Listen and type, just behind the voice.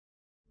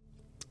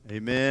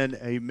Amen.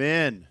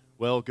 Amen.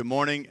 Well, good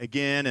morning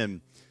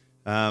again,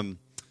 and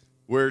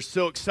we're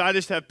so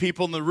excited to have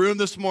people in the room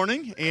this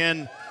morning.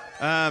 And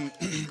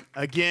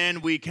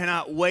again, we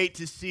cannot wait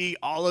to see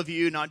all of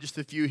you, not just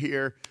a few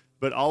here,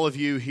 but all of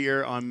you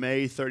here on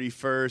May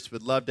 31st.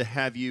 Would love to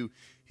have you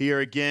here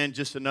again.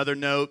 Just another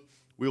note,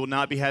 we will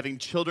not be having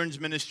children's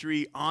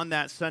ministry on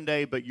that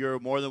Sunday, but you're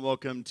more than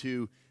welcome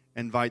to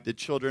invite the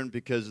children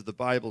because the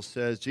Bible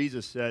says,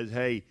 Jesus says,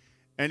 hey,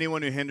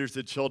 anyone who hinders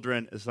the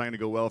children is not going to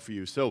go well for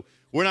you. So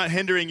we're not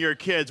hindering your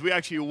kids. We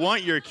actually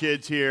want your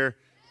kids here.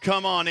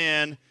 Come on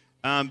in.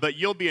 But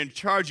you'll be in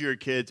charge of your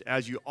kids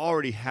as you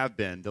already have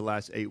been the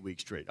last 8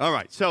 weeks straight. All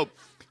right. So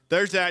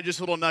there's that, just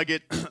a little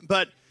nugget.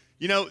 But,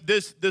 you know,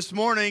 this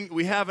morning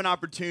we have an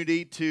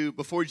opportunity to,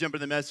 before we jump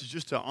into the message,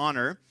 just to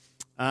honor,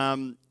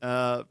 in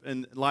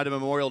light of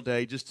Memorial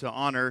Day, just to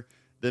honor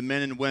the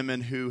men and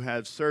women who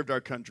have served our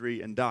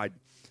country and died.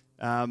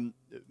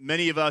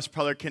 Many of us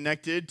probably are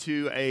connected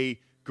to a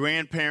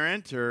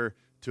grandparent or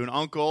to an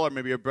uncle or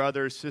maybe a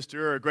brother or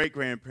sister or a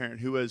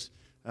great-grandparent who has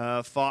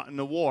fought in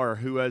the war,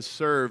 who has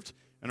served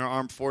in our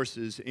armed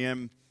forces.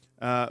 And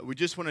we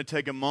just want to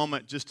take a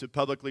moment just to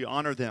publicly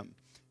honor them.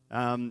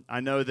 I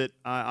know that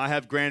I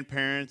have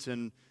grandparents,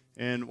 and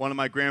one of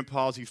my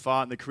grandpas, he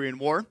fought in the Korean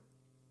War,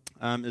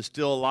 is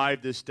still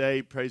alive this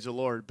day, praise the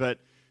Lord. But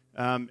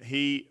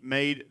he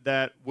made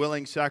that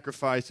willing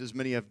sacrifice, as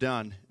many have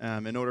done,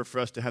 in order for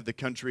us to have the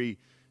country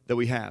that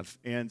we have.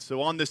 And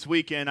so on this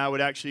weekend, I would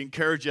actually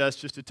encourage us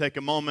just to take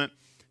a moment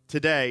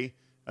today,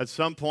 at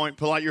some point,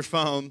 pull out your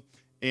phone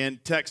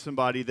and text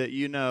somebody that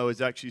you know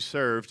has actually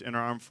served in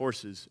our armed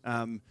forces.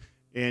 And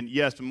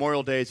yes,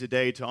 Memorial Day is a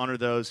day to honor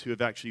those who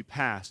have actually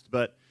passed,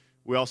 but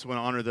we also want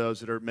to honor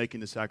those that are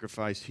making the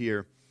sacrifice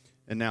here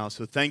and now.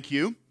 So thank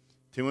you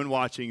to anyone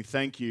watching.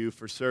 Thank you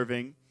for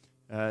serving.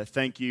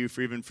 Thank you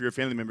for even for your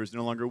family members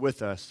no longer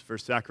with us, for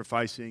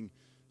sacrificing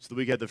so that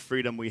we get the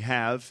freedom we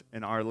have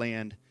in our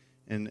land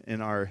and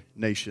in our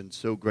nation.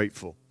 So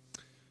grateful.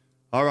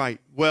 All right.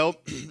 Well,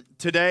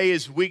 today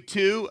is week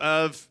 2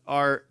 of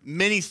our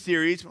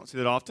mini-series. We don't say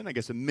that often. I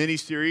guess a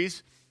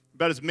mini-series.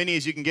 About as many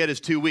as you can get is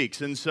 2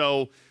 weeks. And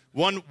so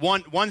one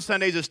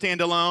Sunday is a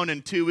standalone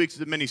and 2 weeks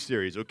is a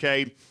mini-series,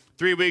 okay?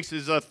 3 weeks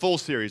is a full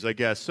series, I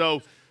guess.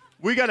 So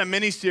we got a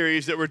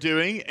mini-series that we're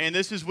doing, and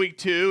this is week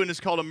 2, and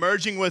it's called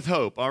Emerging with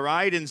Hope, all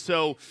right? And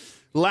so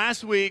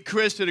last week,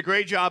 Chris did a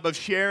great job of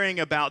sharing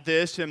about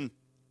this, and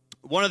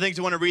one of the things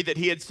I want to read that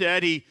he had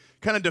said, he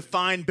kind of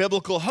defined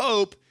biblical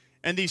hope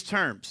in these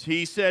terms.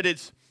 He said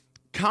it's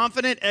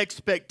confident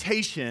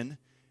expectation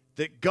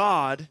that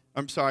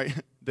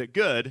that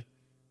good,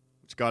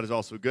 which God is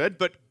also good,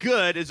 but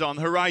good is on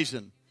the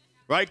horizon,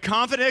 right?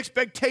 Confident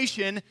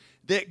expectation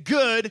that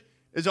good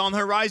is on the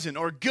horizon,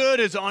 or good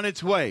is on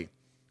its way.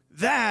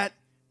 That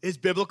is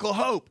biblical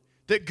hope,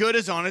 that good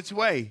is on its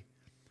way.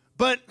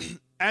 But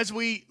as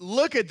we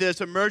look at this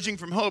emerging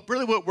from hope,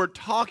 really what we're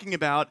talking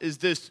about is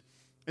this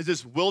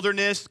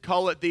wilderness,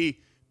 call it the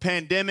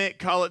pandemic,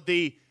 call it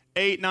the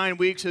 8-9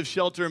 weeks of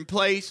shelter in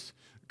place,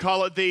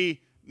 call it the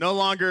no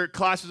longer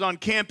classes on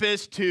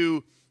campus,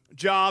 to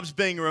jobs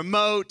being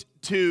remote,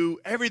 to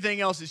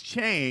everything else has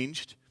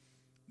changed,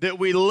 that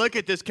we look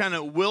at this kind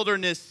of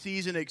wilderness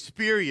season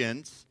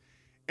experience,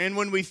 and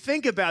when we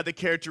think about the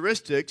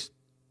characteristics,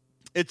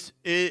 it's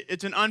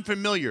an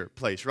unfamiliar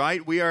place,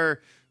 right? We are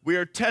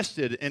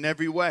tested in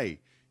every way.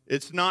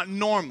 It's not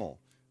normal.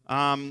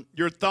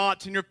 Your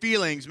thoughts and your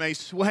feelings may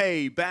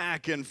sway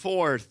back and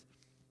forth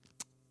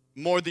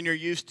more than you're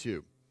used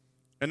to.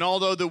 And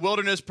although the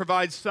wilderness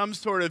provides some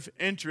sort of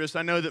interest,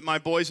 I know that my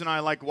boys and I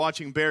like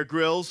watching Bear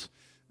Grylls,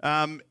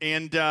 and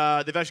they've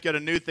actually got a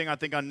new thing, I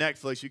think, on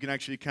Netflix. You can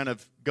actually kind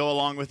of go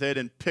along with it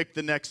and pick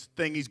the next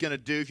thing he's going to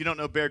do. If you don't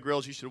know Bear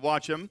Grylls, you should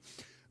watch him.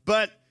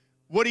 But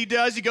what he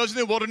does, he goes in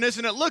the wilderness,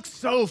 and it looks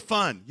so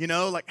fun, you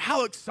know, like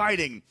how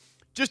exciting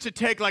just to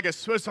take like a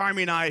Swiss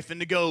Army knife and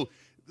to go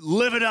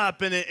live it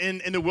up in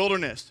the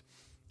wilderness.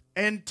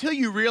 Until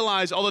you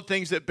realize all the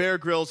things that Bear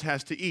Grylls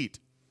has to eat,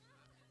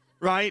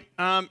 right?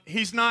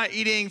 He's not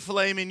eating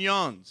filet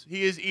mignons.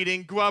 He is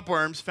eating grub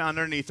worms found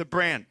underneath a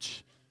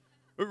branch,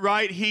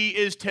 right? He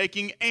is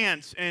taking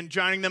ants and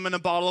drowning them in a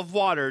bottle of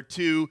water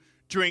to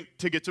drink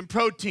to get some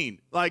protein.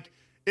 Like,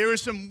 there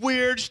was some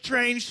weird,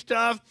 strange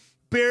stuff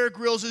Bear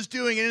Grylls is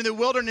doing. And in the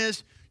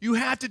wilderness, you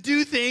have to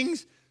do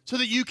things so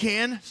that you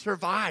can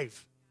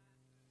survive.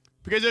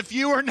 Because if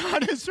you are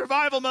not in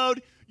survival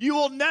mode, you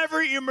will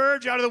never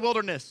emerge out of the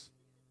wilderness.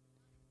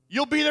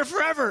 You'll be there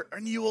forever,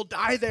 and you will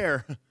die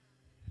there.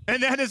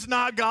 And that is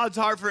not God's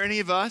heart for any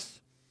of us.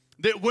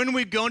 That when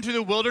we go into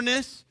the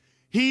wilderness,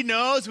 He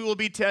knows we will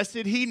be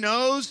tested. He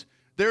knows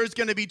there's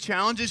going to be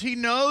challenges. He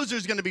knows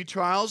there's going to be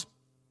trials.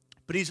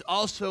 But He's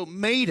also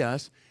made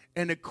us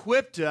and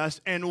equipped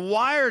us and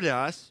wired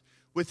us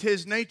with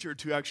His nature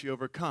to actually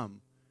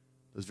overcome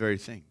those very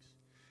things.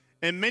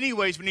 In many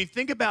ways, when you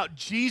think about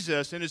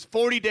Jesus and His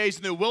 40 days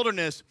in the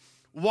wilderness,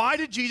 why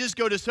did Jesus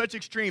go to such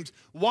extremes?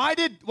 Why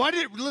did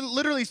it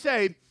literally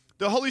say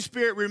the Holy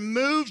Spirit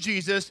removed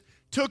Jesus,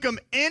 took Him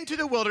into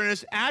the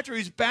wilderness after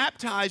He's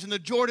baptized in the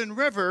Jordan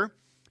River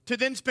to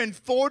then spend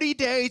 40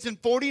 days and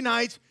 40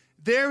 nights.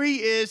 There he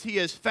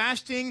is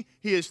fasting,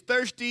 he is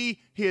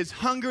thirsty, he is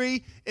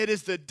hungry. It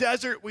is the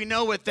desert. We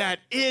know what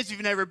that is. If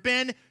you've never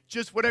been,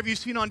 just whatever you've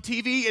seen on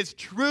TV is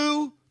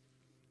true.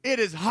 It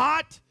is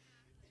hot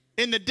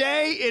in the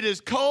day, it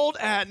is cold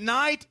at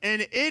night,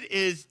 and it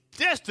is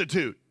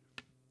destitute.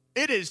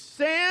 It is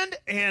sand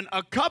and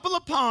a couple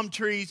of palm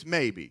trees,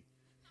 maybe,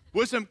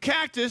 with some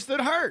cactus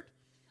that hurt.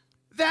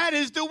 That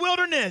is the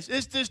wilderness.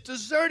 It's this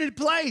deserted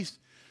place.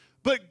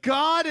 But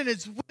God, in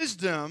his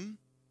wisdom,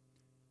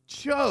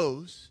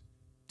 chose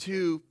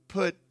to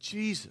put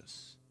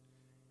Jesus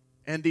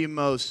in the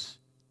most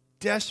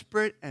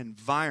desperate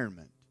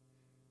environment,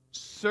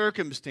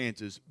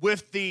 circumstances,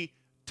 with the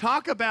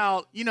talk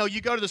about, you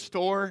go to the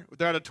store,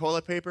 they're out of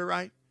toilet paper,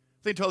 right?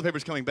 I think toilet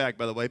paper's coming back,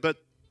 by the way, but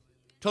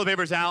toilet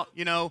paper's out,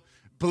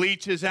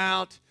 bleach is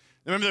out.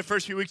 Remember the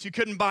first few weeks you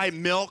couldn't buy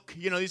milk,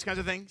 these kinds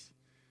of things?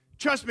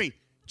 Trust me,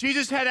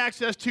 Jesus had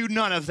access to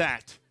none of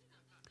that.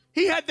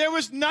 There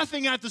was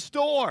nothing at the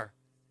store,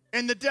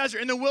 in the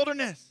desert, in the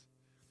wilderness.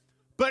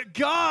 But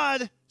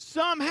God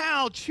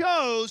somehow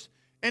chose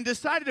and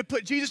decided to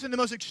put Jesus in the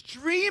most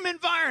extreme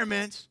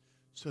environments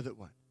so that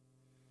what?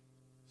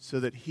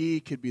 So that he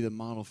could be the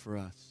model for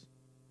us.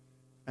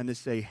 And to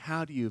say,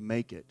 how do you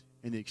make it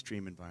in the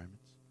extreme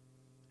environments?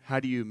 How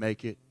do you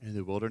make it in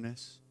the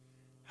wilderness?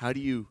 How do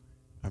you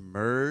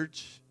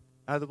emerge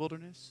out of the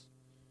wilderness?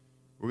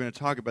 We're going to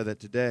talk about that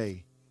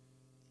today.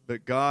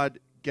 But God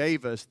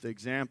gave us the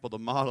example, the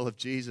model of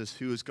Jesus,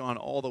 who has gone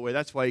all the way.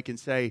 That's why he can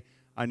say,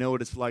 I know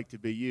what it's like to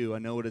be you. I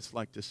know what it's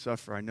like to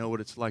suffer. I know what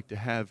it's like to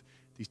have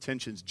these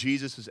tensions.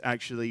 Jesus is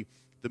actually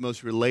the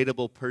most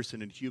relatable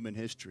person in human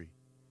history.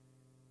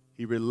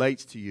 He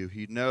relates to you.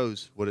 He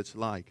knows what it's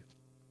like.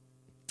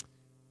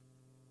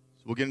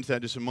 So we'll get into that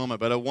in just a moment,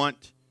 but I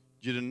want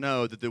you to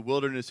know that the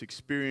wilderness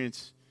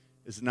experience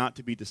is not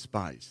to be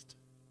despised.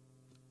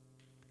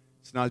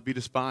 It's not to be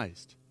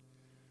despised.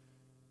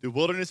 The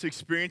wilderness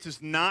experience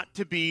is not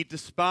to be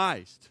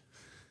despised.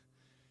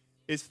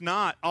 It's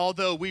not,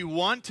 although we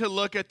want to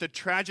look at the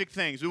tragic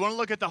things, we want to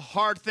look at the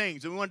hard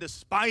things, and we want to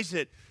despise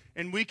it,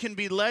 and we can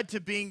be led to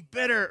being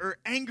bitter or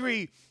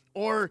angry,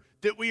 or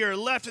that we are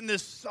left in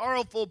this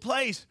sorrowful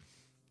place.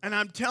 And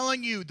I'm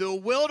telling you, the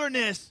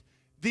wilderness,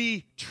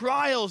 the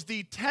trials,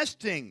 the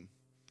testing,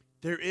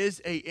 there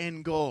is an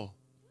end goal.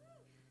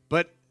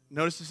 But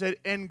notice it said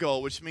end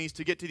goal, which means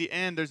to get to the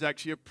end, there's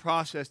actually a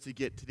process to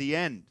get to the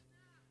end.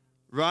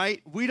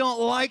 Right? We don't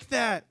like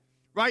that.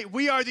 Right?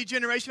 We are the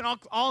generation,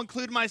 I'll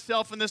include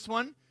myself in this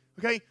one,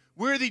 okay?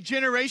 We're the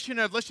generation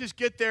of let's just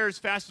get there as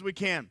fast as we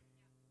can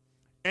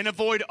and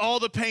avoid all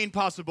the pain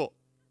possible.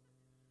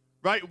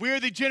 Right? We're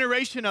the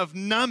generation of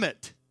numb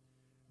it.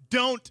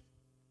 Don't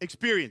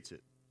experience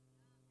it.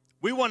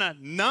 We want to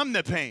numb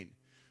the pain.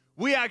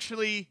 We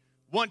actually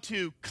want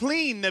to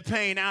clean the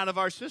pain out of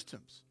our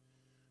systems.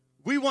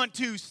 We want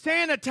to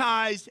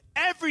sanitize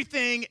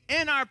everything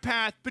in our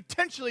path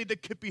potentially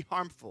that could be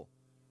harmful.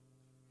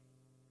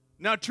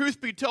 Now, truth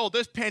be told,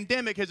 this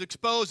pandemic has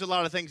exposed a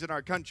lot of things in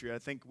our country. I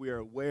think we are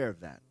aware of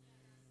that.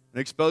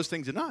 And exposed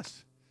things in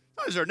us. It's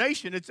not as our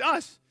nation, it's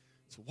us.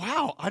 It's,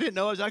 wow, I didn't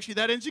know I was actually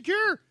that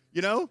insecure,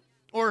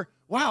 Or,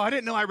 wow, I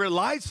didn't know I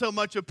relied so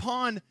much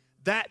upon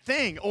that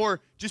thing.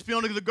 Or just being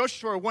able to go to the grocery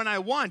store when I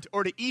want.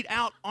 Or to eat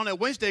out on a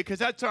Wednesday because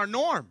that's our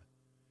norm.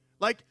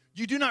 Like,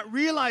 you do not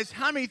realize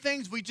how many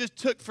things we just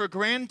took for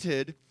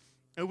granted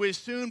and we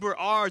assumed were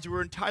ours,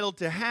 we're entitled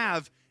to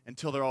have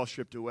until they're all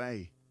stripped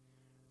away.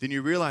 Then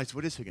you realize,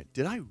 wait a second,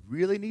 did I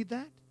really need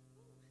that?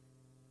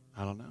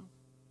 I don't know.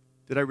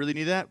 Did I really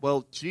need that?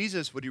 Well,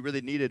 Jesus, what he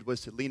really needed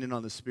was to lean in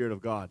on the Spirit of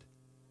God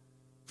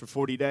for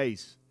 40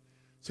 days.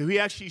 So he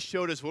actually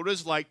showed us what it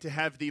was like to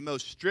have the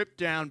most stripped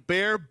down,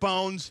 bare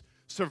bones,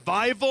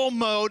 survival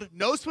mode,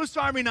 no Swiss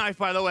Army knife,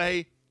 by the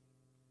way,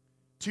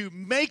 to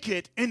make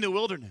it in the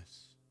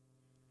wilderness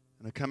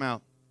and to come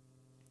out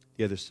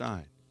the other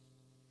side.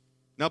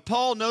 Now,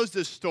 Paul knows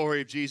this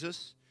story of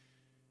Jesus.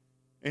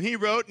 And he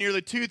wrote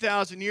nearly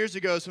 2,000 years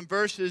ago some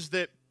verses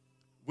that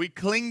we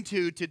cling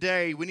to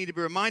today, we need to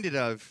be reminded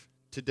of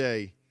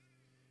today.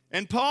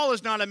 And Paul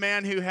is not a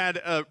man who had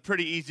a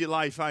pretty easy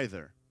life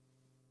either.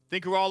 I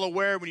think we're all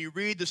aware when you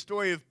read the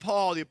story of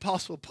Paul, the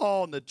Apostle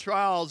Paul, and the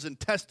trials and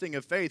testing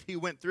of faith he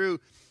went through,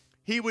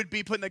 he would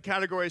be put in the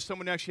category of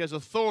someone who actually has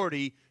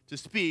authority to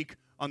speak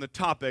on the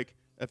topic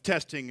of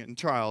testing and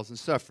trials and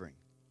suffering.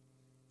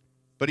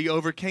 But he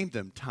overcame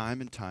them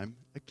time and time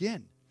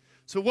again.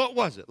 So what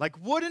was it? Like,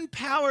 what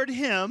empowered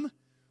him,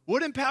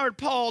 what empowered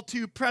Paul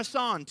to press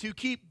on, to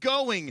keep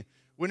going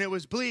when it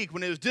was bleak,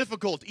 when it was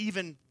difficult,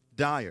 even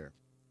dire?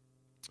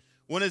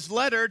 When his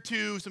letter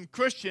to some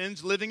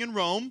Christians living in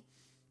Rome,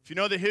 if you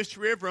know the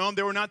history of Rome,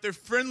 they were not the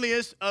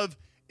friendliest of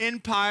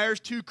empires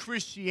to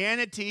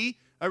Christianity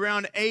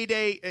around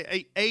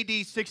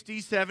AD 60,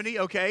 70,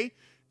 okay?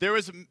 There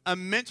was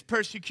immense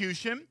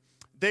persecution.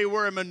 They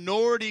were a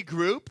minority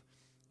group,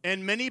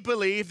 and many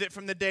believe that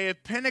from the day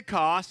of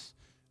Pentecost,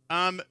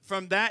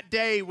 from that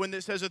day when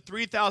it says that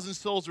 3,000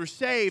 souls were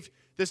saved,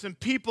 that some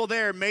people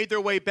there made their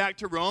way back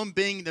to Rome,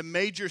 being the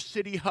major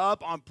city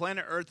hub on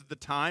planet Earth at the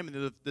time.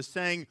 And the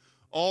saying,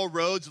 all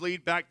roads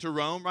lead back to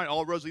Rome, right?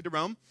 All roads lead to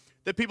Rome.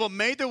 That people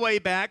made their way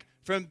back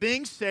from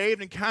being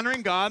saved,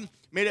 encountering God,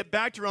 made it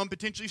back to Rome,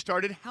 potentially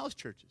started house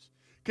churches.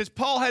 Because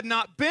Paul had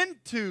not been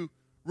to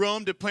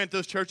Rome to plant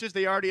those churches.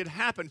 They already had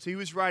happened. So he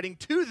was writing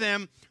to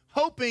them,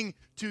 hoping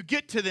to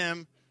get to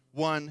them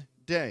one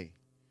day.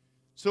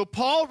 So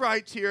Paul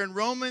writes here in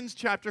Romans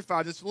chapter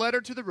 5, this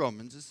letter to the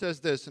Romans, it says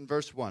this in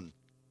verse 1.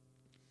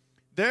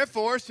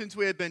 Therefore, since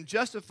we have been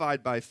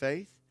justified by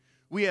faith,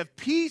 we have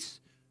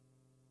peace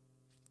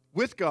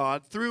with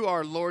God through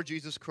our Lord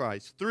Jesus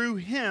Christ. Through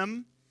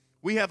him,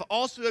 we have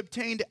also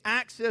obtained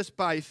access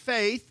by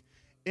faith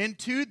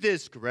into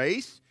this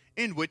grace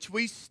in which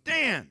we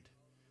stand.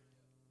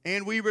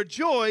 And we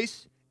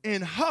rejoice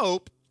in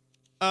hope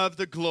of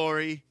the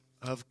glory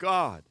of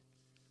God.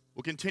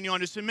 We'll continue on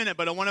just a minute,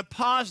 but I want to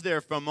pause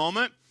there for a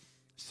moment.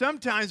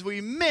 Sometimes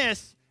we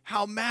miss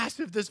how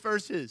massive this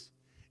verse is.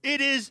 It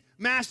is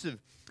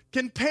massive.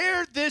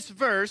 Compare this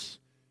verse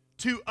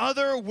to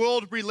other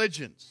world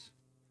religions.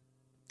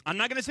 I'm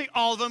not going to say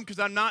all of them because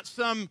I'm not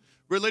some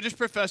religious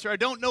professor. I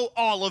don't know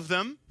all of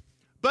them.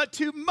 But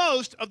to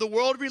most of the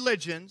world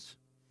religions,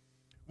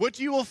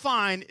 what you will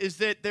find is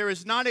that there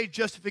is not a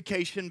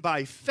justification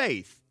by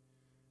faith,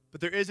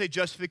 but there is a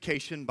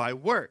justification by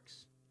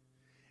works.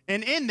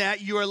 And in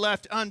that, you are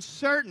left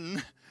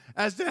uncertain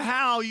as to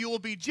how you will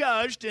be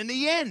judged in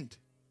the end.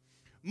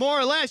 More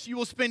or less, you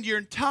will spend your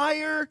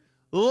entire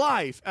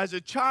life as a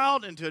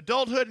child into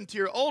adulthood, into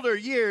your older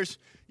years,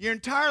 your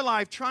entire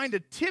life trying to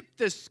tip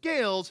the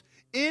scales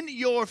in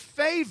your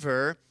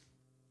favor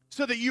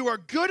so that you are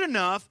good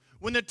enough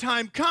when the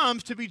time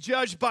comes to be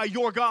judged by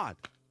your God.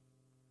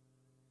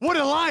 What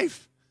a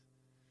life!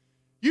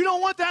 You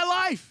don't want that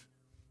life.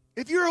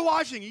 If you're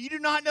watching and you do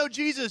not know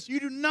Jesus, you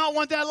do not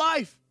want that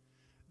life.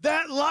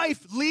 That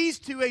life leads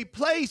to a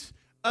place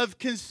of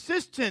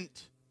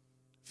consistent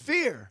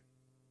fear.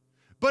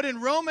 But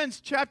in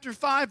Romans chapter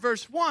 5,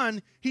 verse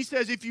 1, he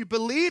says, if you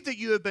believe that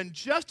you have been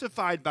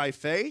justified by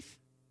faith,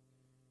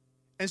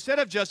 instead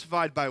of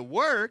justified by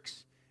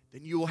works,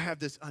 then you will have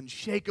this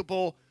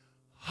unshakable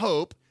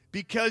hope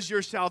because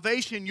your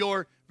salvation,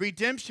 your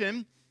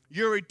redemption,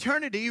 your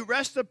eternity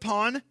rests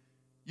upon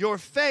your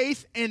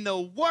faith in the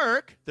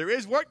work. There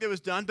is work that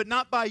was done, but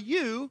not by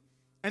you,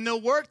 and the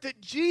work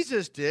that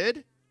Jesus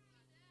did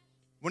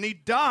when he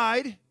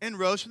died and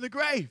rose from the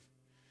grave.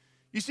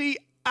 You see,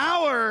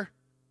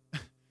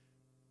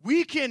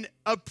 we can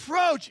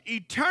approach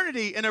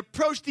eternity and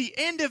approach the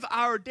end of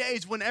our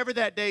days whenever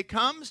that day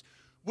comes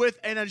with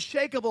an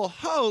unshakable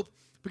hope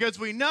because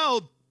we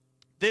know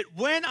that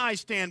when I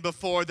stand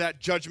before that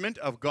judgment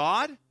of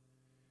God,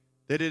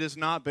 that it is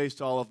not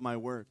based all of my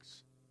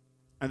works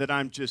and that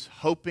I'm just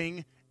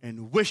hoping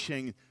and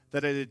wishing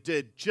that I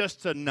did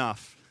just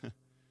enough,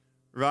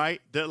 right?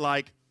 That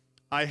like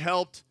I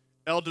helped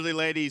elderly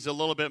ladies a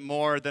little bit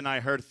more than I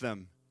hurt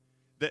them.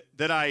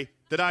 That I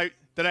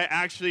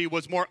actually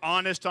was more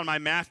honest on my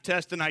math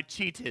test than I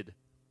cheated,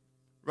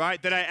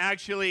 right? That I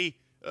actually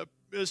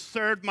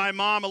served my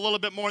mom a little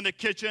bit more in the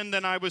kitchen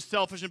than I was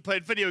selfish and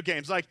played video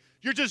games. Like,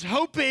 you're just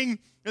hoping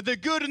that the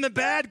good and the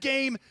bad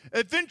game,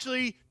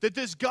 eventually, that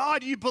this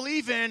God you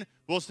believe in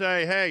will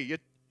say, hey, you're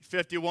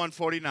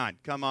 51-49,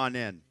 come on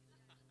in.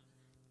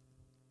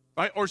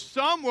 Right? Or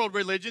some world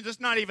religions, it's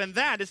not even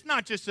that. It's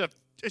not just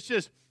it's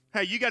just,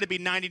 hey, you got to be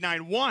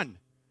 99-1.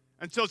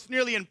 And so it's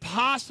nearly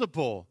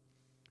impossible.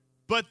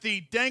 But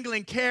the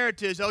dangling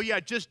carrot is, oh yeah,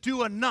 just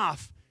do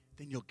enough,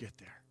 then you'll get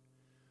there.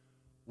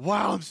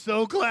 Wow, I'm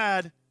so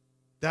glad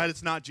that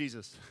it's not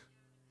Jesus.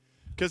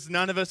 Because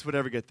none of us would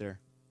ever get there.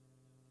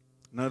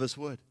 None of us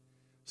would.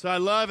 So I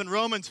love in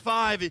Romans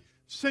 5, it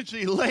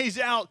essentially lays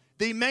out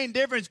the main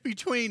difference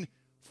between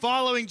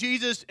following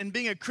Jesus and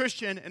being a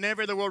Christian in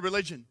every other world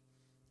religion.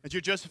 That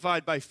you're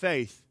justified by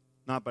faith,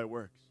 not by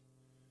works.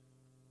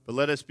 But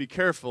let us be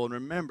careful and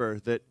remember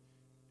that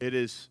it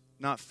is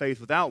not faith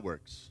without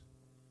works.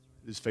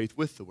 It is faith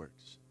with the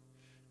works.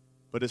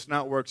 But it's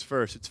not works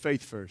first, it's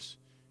faith first.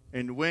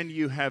 And when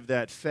you have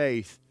that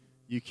faith,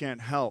 you can't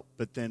help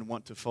but then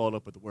want to follow it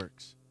up with the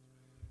works.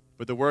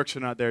 But the works are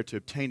not there to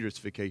obtain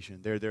justification.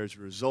 They're there as a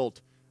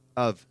result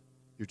of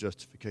your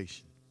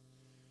justification.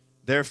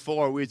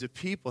 Therefore, we as a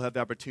people have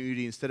the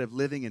opportunity, instead of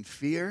living in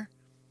fear,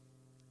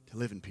 to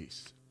live in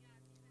peace.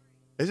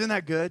 Isn't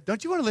that good?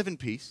 Don't you want to live in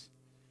peace?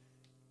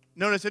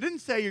 Notice I didn't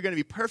say you're going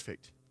to be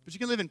perfect, but you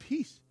can live in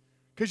peace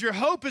because your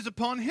hope is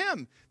upon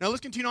him. Now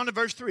let's continue on to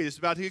verse 3. This is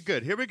about to get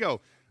good. Here we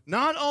go.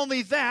 Not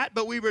only that,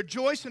 but we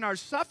rejoice in our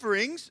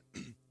sufferings,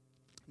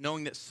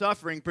 knowing that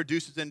suffering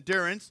produces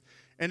endurance,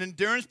 and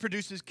endurance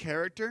produces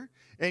character,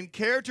 and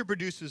character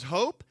produces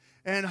hope,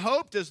 and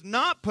hope does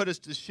not put us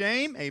to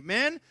shame,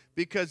 amen,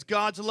 because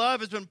God's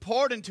love has been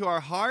poured into our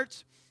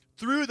hearts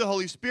through the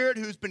Holy Spirit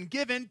who's been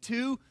given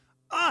to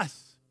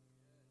us.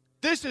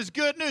 This is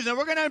good news. Now,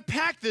 we're going to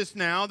unpack this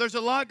now. There's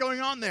a lot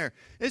going on there.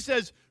 It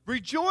says,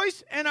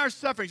 rejoice in our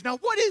sufferings. Now,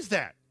 what is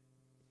that?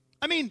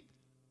 I mean,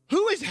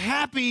 who is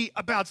happy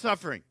about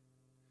suffering?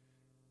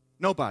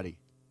 Nobody.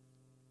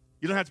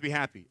 You don't have to be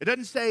happy. It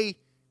doesn't say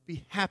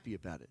be happy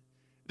about it.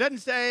 It doesn't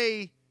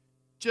say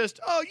just,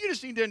 oh, you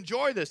just need to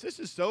enjoy this. This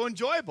is so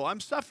enjoyable. I'm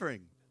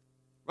suffering.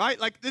 Right?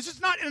 Like, this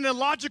is not an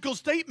illogical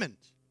statement.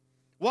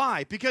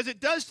 Why? Because it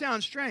does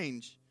sound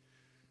strange.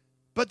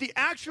 But the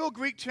actual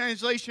Greek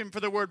translation for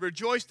the word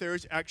rejoice there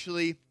is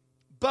actually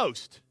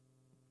boast.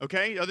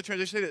 Okay? Other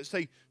translations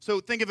say, so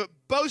think of it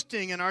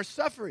boasting in our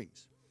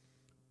sufferings.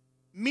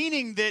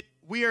 Meaning that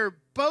we are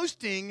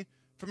boasting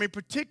from a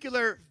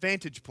particular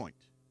vantage point.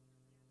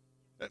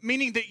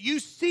 Meaning that you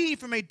see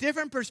from a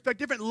different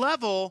perspective, different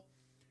level,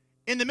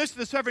 in the midst of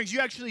the sufferings, you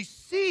actually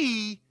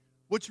see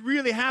what's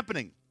really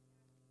happening.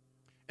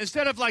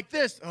 Instead of like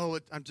this, oh,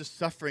 I'm just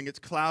suffering, it's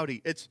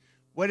cloudy. It's,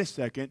 wait a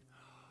second,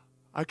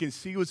 I can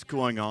see what's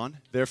going on,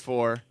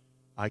 therefore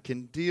I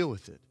can deal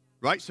with it.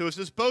 Right? So it's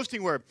this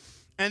boasting word.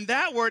 And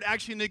that word,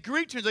 actually in the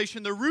Greek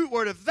translation, the root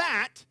word of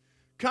that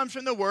comes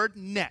from the word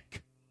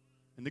neck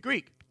in the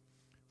Greek,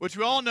 which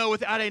we all know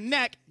without a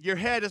neck, your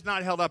head is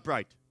not held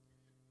upright.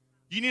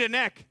 You need a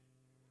neck.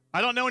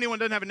 I don't know anyone who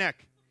doesn't have a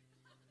neck.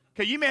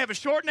 Okay, you may have a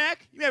short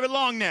neck, you may have a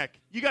long neck.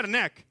 You got a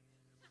neck.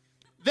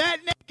 That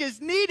neck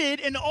is needed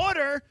in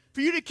order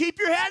for you to keep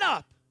your head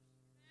up.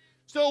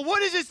 So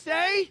what does it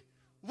say?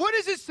 What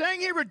is it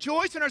saying here?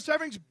 Rejoice in our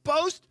sufferings,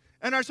 boast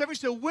in our sufferings.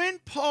 So when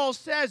Paul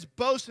says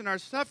boast in our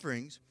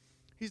sufferings,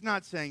 he's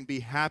not saying be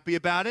happy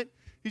about it.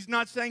 He's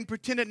not saying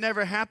pretend it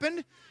never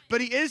happened.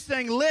 But he is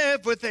saying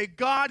live with a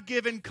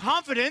God-given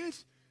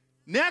confidence,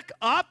 neck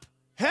up,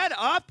 head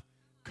up,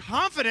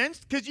 confidence,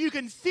 because you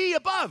can see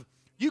above.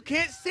 You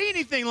can't see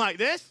anything like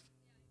this,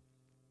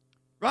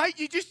 right?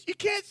 You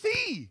can't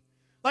see.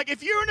 Like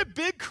if you're in a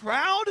big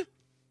crowd,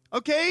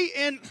 okay,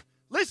 and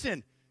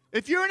listen,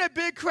 if you're in a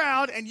big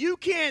crowd and you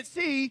can't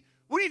see,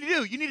 what do you need to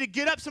do? You need to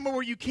get up somewhere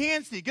where you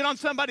can see. Get on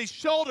somebody's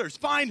shoulders.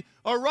 Find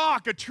a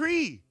rock, a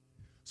tree,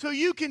 so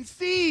you can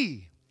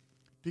see.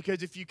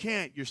 Because if you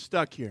can't, you're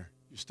stuck here.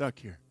 You're stuck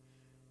here.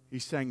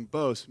 He's saying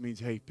boast means,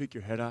 hey, pick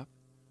your head up,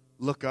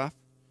 look up,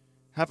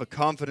 have a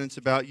confidence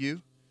about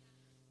you.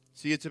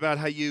 See, it's about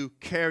how you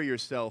carry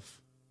yourself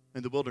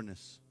in the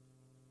wilderness,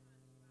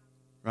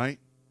 right?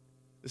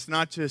 It's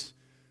not just,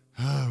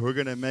 oh, we're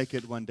going to make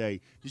it one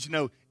day. Did you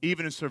know,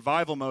 even in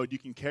survival mode, you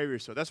can carry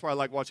yourself. That's why I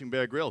like watching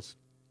Bear Grylls.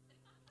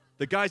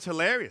 The guy's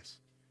hilarious.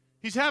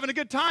 He's having a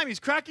good time. He's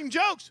cracking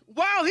jokes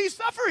while he's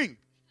suffering.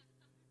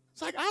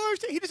 It's like, I don't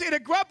understand. He just ate a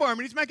grub worm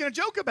and he's making a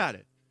joke about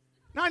it.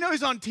 Now, I know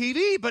he's on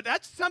TV, but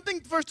that's something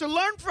for us to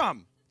learn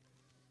from.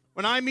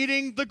 When I'm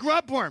eating the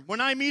grub worm,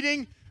 when I'm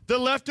eating the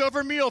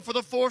leftover meal for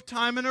the 4th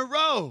time in a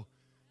row,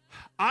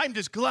 I'm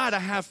just glad I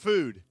have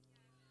food.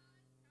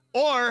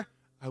 Or,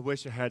 I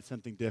wish I had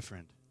something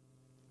different.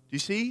 Do you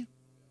see?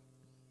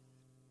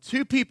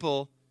 Two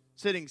people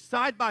sitting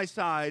side by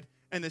side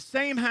in the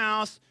same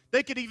house,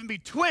 they could even be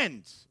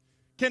twins,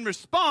 can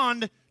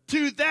respond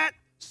to that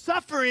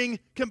suffering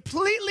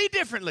completely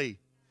differently.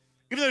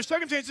 Even though their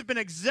circumstances have been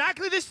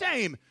exactly the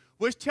same,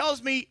 which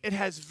tells me it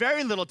has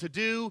very little to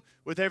do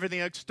with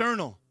everything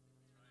external.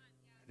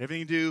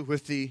 Everything to do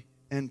with the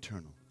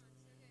internal.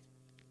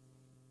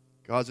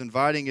 God's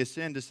inviting us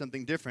into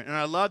something different. And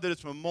I love that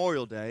it's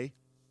Memorial Day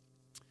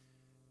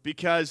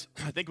because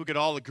I think we could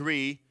all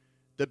agree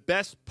the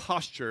best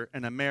posture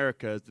in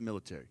America is the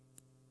military.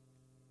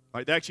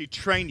 Right? They actually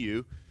train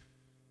you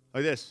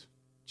like this.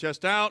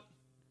 Chest out,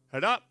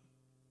 head up.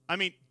 I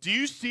mean, do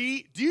you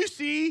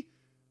see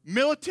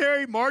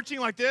military marching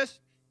like this?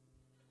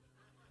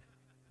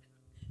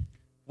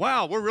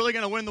 Wow, we're really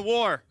going to win the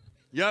war.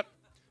 Yep,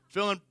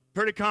 feeling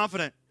pretty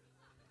confident.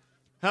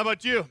 How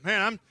about you?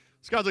 Man,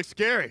 this guy looks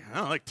scary.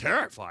 I'm like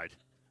terrified,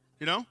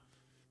 you know?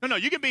 No,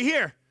 you can be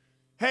here.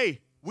 Hey,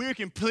 we're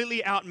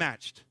completely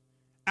outmatched,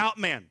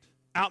 outmanned,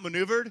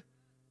 outmaneuvered,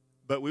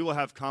 but we will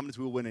have confidence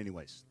we will win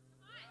anyways.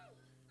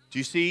 Do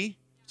you see?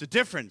 It's a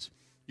difference.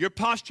 Your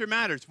posture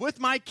matters. With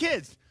my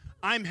kids,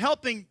 I'm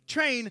helping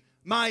train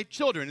my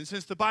children. And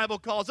since the Bible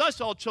calls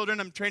us all children,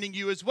 I'm training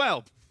you as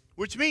well,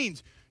 which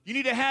means you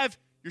need to have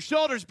your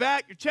shoulders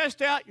back, your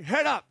chest out, your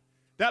head up.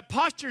 That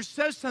posture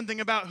says something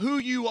about who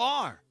you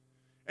are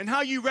and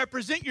how you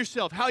represent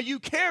yourself, how you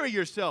carry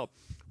yourself,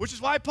 which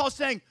is why Paul's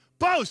saying,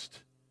 boast,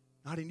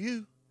 not in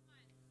you,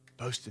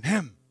 boast in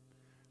him.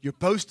 You're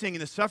boasting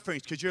in the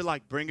sufferings because you're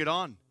like, bring it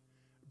on.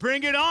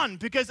 Bring it on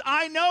because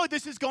I know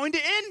this is going to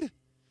end.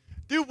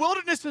 The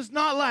wilderness does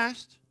not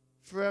last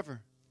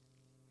forever.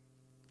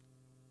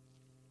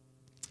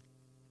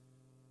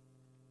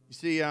 You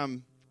see,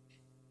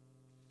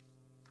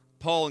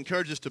 Paul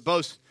encourages us to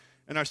boast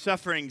in our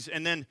sufferings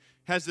and then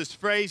has this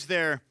phrase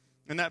there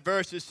in that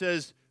verse. It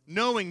says,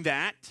 knowing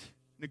that,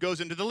 and it goes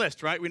into the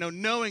list, right? We know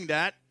knowing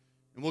that,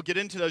 and we'll get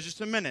into those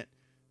just a minute.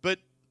 But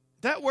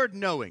that word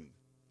knowing,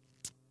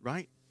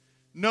 right?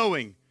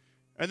 Knowing.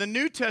 In the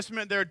New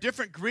Testament, there are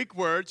different Greek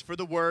words for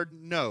the word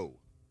know,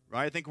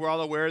 right? I think we're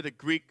all aware that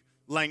Greek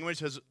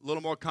language is a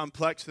little more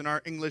complex than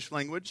our English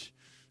language.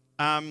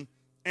 And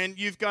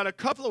you've got a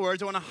couple of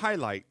words I want to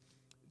highlight.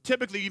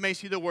 Typically, you may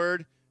see the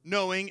word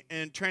knowing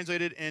and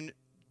translated in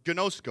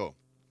gnosko,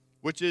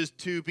 which is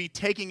to be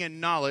taking in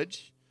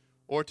knowledge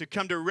or to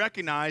come to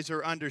recognize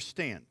or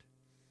understand.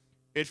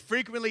 It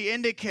frequently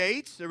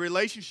indicates a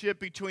relationship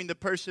between the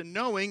person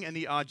knowing and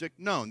the object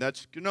known.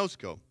 That's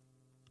gnosko.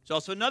 There's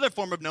also another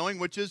form of knowing,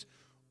 which is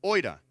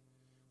oida,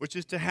 which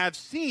is to have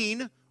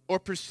seen or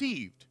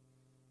perceived,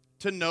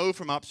 to know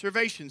from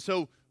observation.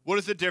 So what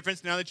is the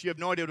difference now that you have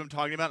no idea what I'm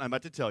talking about? I'm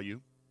about to tell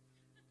you.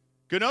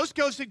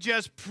 Gnosko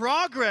suggests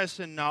progress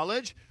in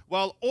knowledge,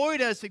 while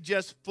oida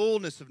suggests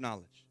fullness of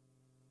knowledge.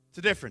 It's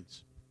a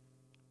difference.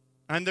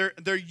 And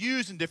they're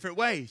used in different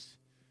ways.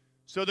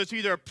 So there's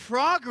either a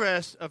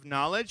progress of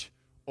knowledge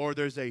or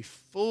there's a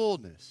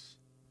fullness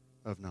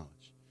of knowledge.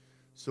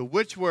 So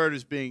which word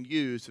is being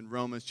used in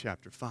Romans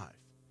chapter 5?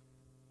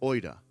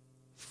 Oida,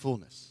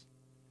 fullness.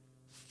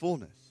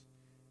 Fullness.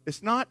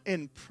 It's not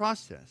in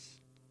process.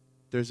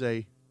 There's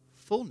a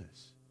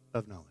fullness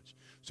of knowledge.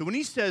 So when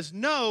he says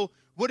no,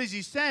 what is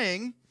he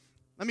saying?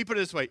 Let me put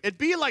it this way. It'd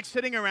be like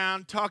sitting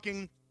around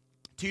talking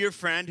to your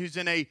friend who's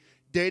in a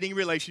dating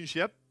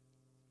relationship,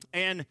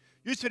 and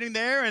you're sitting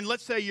there, and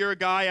let's say you're a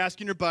guy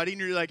asking your buddy,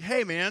 and you're like,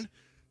 hey, man,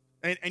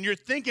 and you're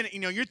thinking,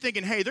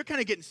 hey, they're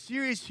kind of getting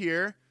serious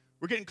here.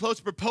 We're getting close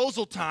to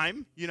proposal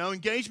time,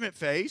 engagement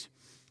phase.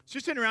 So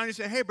you're sitting around and you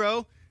say, hey,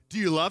 bro, do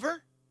you love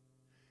her?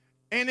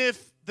 And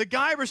if the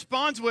guy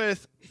responds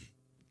with,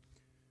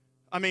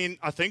 I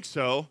think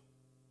so.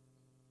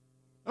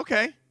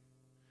 Okay.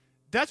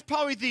 That's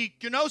probably the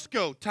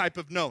gnosko type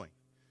of knowing.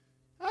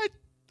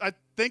 I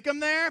think I'm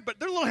there, but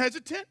they're a little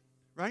hesitant,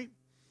 right?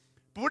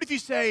 But what if you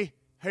say,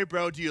 hey,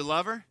 bro, do you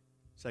love her?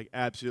 It's like,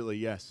 absolutely,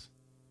 yes.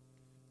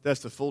 That's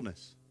the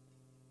fullness.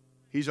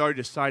 He's already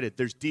decided.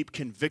 There's deep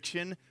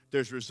conviction.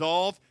 There's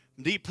resolve.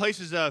 Deep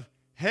places of,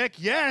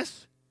 heck,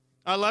 yes,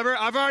 I love her.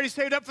 I've already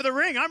saved up for the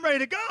ring. I'm ready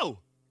to go.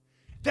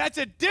 That's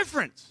a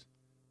difference,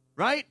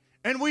 right?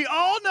 And we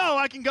all know,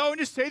 I can go and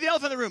just say the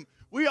elephant in the room.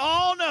 We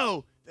all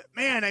know that,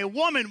 man, a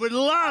woman would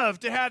love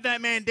to have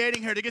that man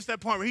dating her to get to that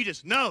point where he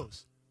just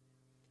knows.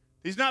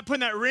 He's not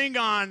putting that ring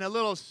on a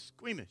little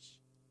squeamish.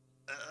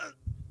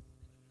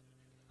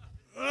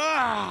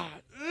 I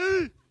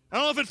don't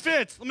know if it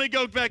fits. Let me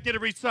go back get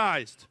it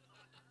resized.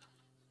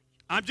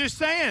 I'm just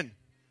saying.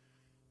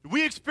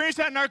 We experience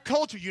that in our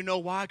culture. You know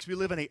why? Because we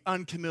live in an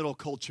uncommittal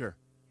culture.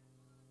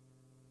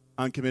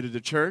 Uncommitted to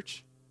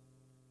church,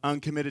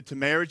 uncommitted to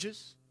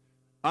marriages,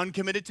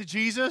 uncommitted to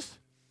Jesus,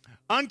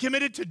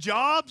 uncommitted to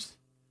jobs.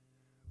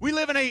 We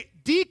live in a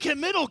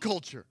decommittal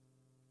culture.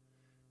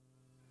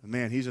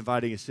 Man, he's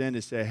inviting us in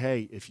to say,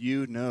 hey, if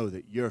you know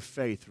that your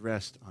faith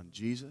rests on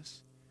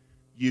Jesus,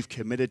 you've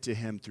committed to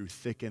him through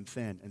thick and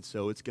thin. And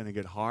so it's going to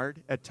get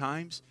hard at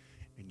times,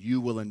 and you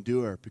will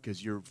endure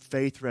because your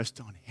faith rests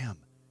on him.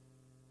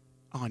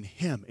 On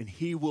him. And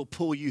he will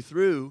pull you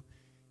through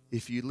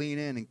if you lean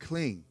in and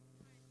cling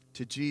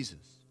to Jesus.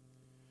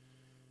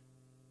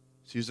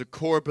 So there's a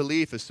core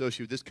belief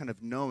associated with this kind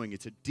of knowing.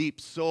 It's a deep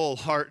soul,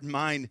 heart, and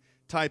mind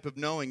type of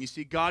knowing. You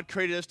see, God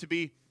created us to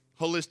be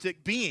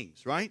holistic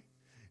beings, right?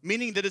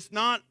 Meaning that it's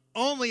not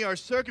only our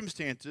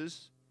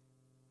circumstances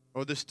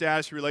or the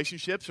status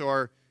relationships or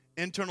our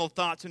internal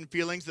thoughts and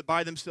feelings that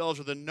by themselves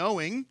are the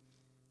knowing.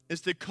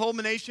 It's the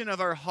culmination of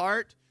our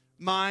heart,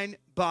 mind,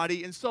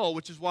 body, and soul,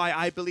 which is why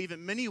I believe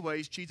in many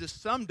ways Jesus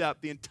summed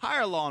up the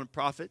entire law and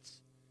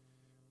prophets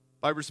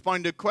by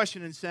responding to a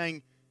question and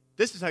saying,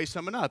 this is how you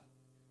sum it up.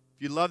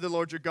 If you love the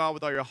Lord your God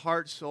with all your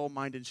heart, soul,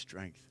 mind, and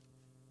strength,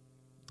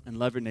 and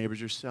love your neighbors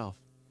yourself.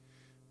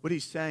 What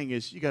he's saying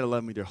is you got to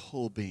love them with your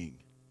whole being.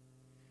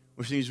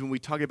 Which means when we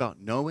talk about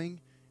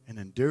knowing and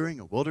enduring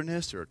a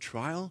wilderness or a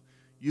trial,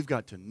 you've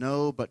got to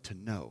know but to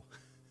know.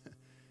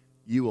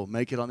 You will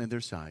make it on the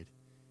other side,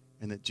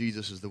 and that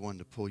Jesus is the one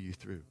to pull you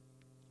through.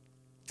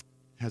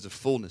 It has a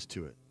fullness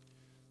to it.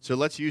 So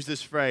let's use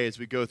this phrase as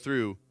we go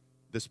through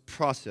this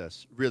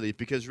process, really,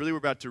 because really we're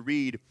about to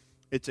read,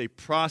 it's a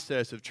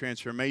process of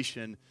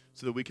transformation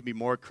so that we can be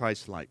more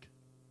Christ-like.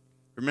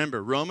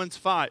 Remember, Romans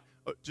 5,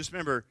 just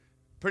remember,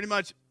 pretty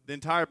much the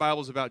entire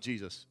Bible is about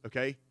Jesus,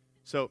 okay?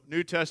 So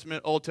New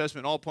Testament, Old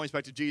Testament, all points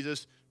back to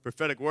Jesus,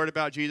 prophetic word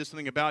about Jesus,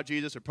 something about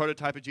Jesus, or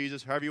prototype of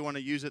Jesus, however you want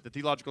to use it, the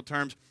theological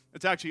terms.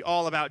 It's actually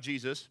all about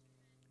Jesus.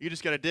 You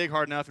just got to dig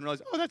hard enough and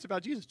realize, oh, that's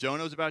about Jesus.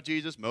 Jonah was about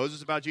Jesus. Moses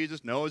is about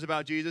Jesus. Noah is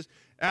about Jesus.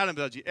 Adam is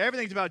about Jesus.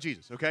 Everything's about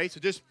Jesus, okay? So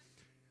just,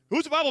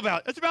 who's the Bible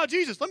about? It's about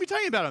Jesus. Let me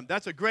tell you about him.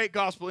 That's a great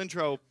gospel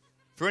intro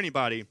for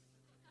anybody.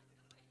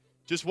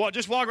 Just walk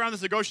around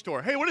this grocery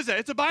store. Hey, what is that?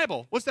 It's a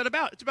Bible. What's that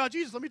about? It's about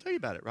Jesus. Let me tell you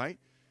about it, right?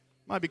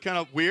 Might be kind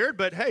of weird,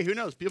 but hey, who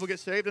knows? People get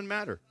saved, doesn't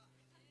matter.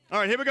 All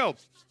right, here we go.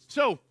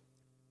 So,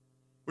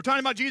 we're talking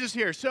about Jesus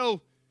here.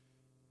 So,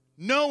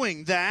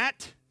 knowing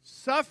that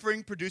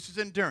suffering produces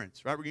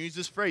endurance, right? We're going to use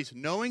this phrase,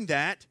 knowing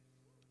that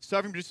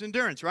suffering produces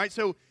endurance, right?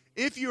 So,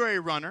 if you're a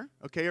runner,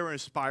 okay, or an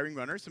aspiring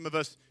runner, some of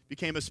us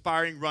became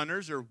aspiring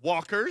runners or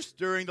walkers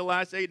during the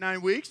last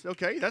 8-9 weeks,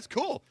 okay, that's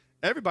cool.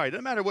 Everybody,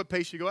 doesn't matter what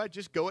pace you go at,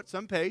 just go at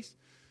some pace.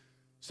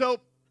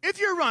 So, if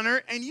you're a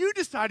runner and you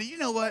decided, you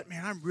know what,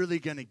 man, I'm really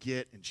going to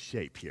get in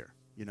shape here,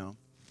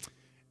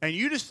 and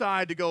you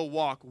decide to go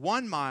walk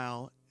 1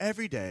 mile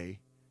every day,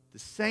 the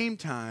same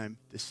time,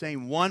 the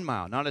same 1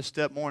 mile, not a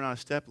step more, not a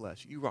step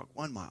less. You walk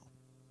 1 mile.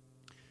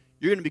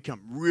 you're going to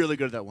become really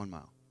good at that 1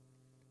 mile.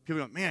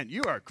 People go, man,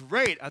 you are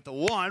great at the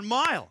 1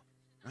 mile,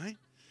 right?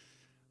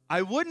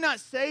 I would not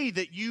say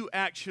that you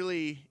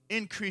actually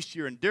increased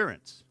your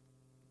endurance.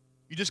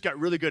 You just got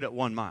really good at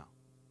 1 mile.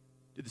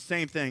 Did the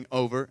same thing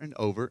over and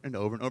over and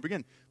over and over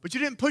again. But you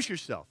didn't push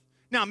yourself.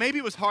 Now, maybe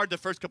it was hard the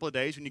first couple of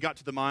days when you got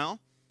to the mile.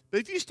 But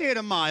if you stay at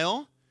a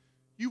mile,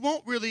 you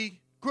won't really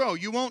grow.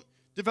 You won't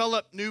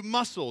develop new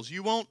muscles.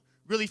 You won't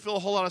really feel a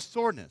whole lot of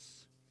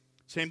soreness.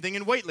 Same thing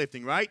in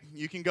weightlifting, right?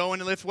 You can go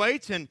in and lift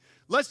weights, and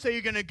let's say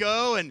you're going to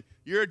go, and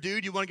you're a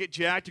dude, you want to get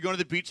jacked, you're going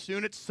to the beach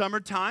soon. It's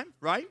summertime,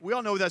 right? We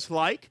all know what that's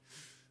like.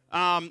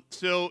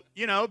 So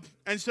you're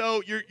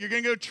going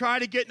to go try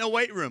to get in a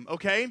weight room,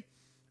 okay?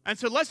 And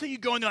so let's say you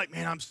go in there like,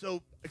 man, I'm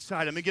so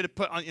excited. I'm going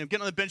to get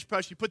on the bench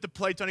press. You put the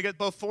plates on, you get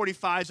both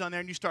 45s on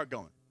there, and you start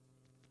going.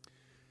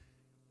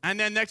 And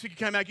then next week you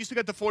come back, you still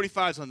got the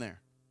 45s on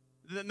there.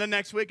 The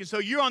next week, and so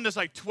you're on this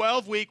like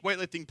 12-week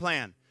weightlifting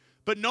plan.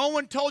 But no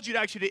one told you to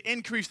actually to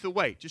increase the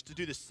weight, just to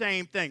do the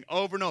same thing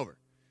over and over.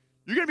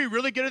 You're going to be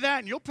really good at that,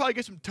 and you'll probably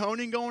get some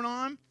toning going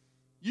on.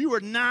 You are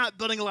not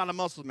building a lot of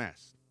muscle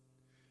mass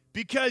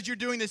because you're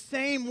doing the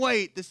same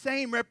weight, the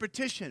same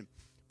repetition,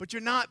 but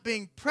you're not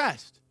being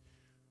pressed.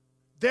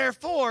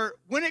 Therefore,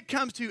 when it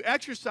comes to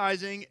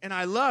exercising, and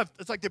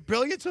it's like the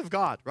brilliance of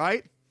God,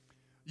 right?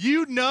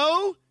 You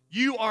know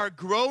you are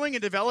growing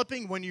and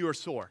developing when you are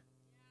sore.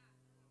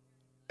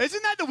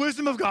 Isn't that the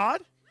wisdom of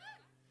God?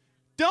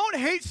 Don't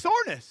hate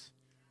soreness.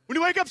 When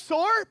you wake up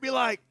sore, be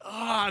like, oh,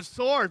 I'm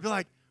sore. Be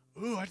like,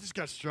 ooh, I just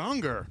got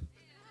stronger.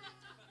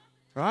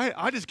 Right?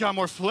 I just got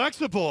more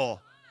flexible.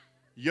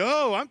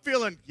 Yo, I'm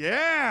feeling,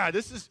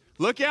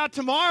 look out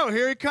tomorrow.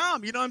 Here it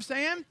comes. You know what I'm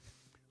saying?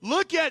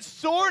 Look at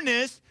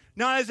soreness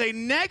not as a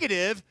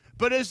negative,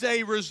 but as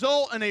a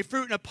result and a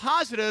fruit and a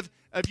positive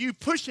of you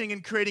pushing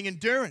and creating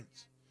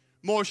endurance,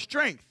 more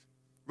strength,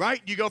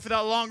 right? You go for that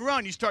long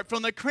run. You start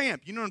feeling that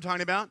cramp. You know what I'm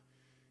talking about?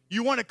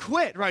 You want to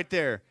quit right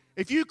there.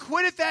 If you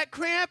quit at that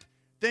cramp,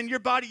 then your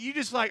body, you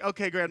just like,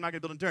 okay, great, I'm not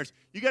going to build endurance.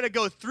 You got to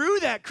go through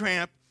that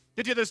cramp,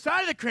 get to the other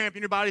side of the cramp,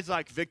 and your body's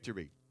like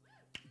victory.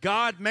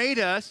 God made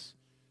us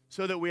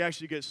so that we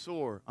actually get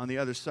sore on the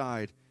other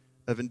side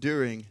of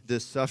enduring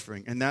this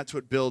suffering, and that's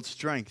what builds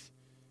strength.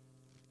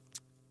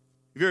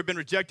 Have you ever been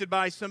rejected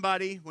by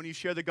somebody when you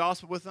share the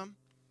gospel with them?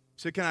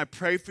 So can I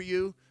pray for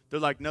you? They're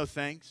like, no,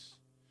 thanks.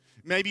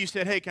 Maybe you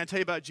said, hey, can I tell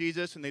you about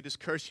Jesus? And they just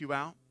curse you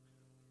out.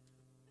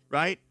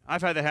 Right?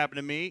 I've had that happen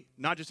to me,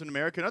 not just in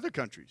America, in other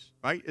countries,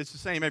 right? It's the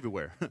same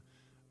everywhere.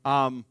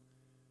 But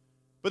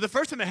the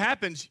first time it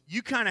happens,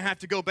 you kind of have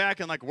to go back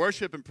and like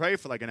worship and pray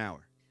for like an hour.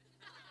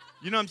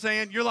 You know what I'm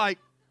saying? You're like,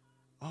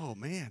 oh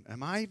man,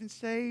 am I even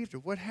saved? Or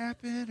what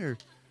happened? Or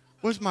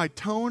was my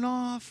tone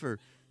off? Or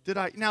did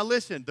I? Now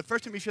listen, the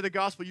first time you share the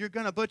gospel, you're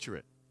going to butcher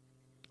it.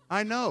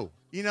 I know.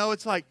 You know,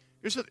 it's like,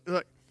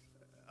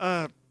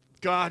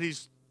 God,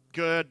 he's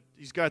good.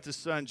 He's got the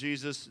son,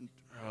 Jesus, and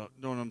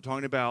know what I'm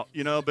talking about,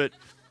 but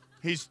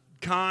he's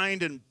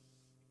kind, and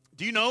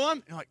do you know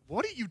him? You're like,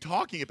 what are you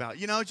talking about?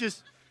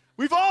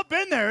 We've all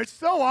been there. It's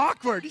so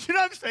awkward. You know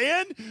what I'm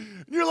saying?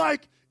 And you're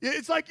like,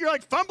 it's like you're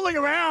like fumbling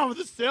around with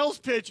a sales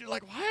pitch. You're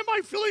like, why am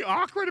I feeling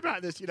awkward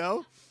about this,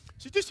 So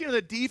just,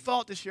 the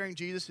default to sharing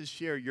Jesus is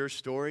share your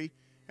story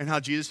and how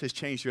Jesus has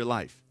changed your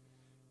life.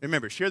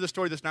 Remember, share the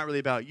story that's not really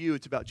about you.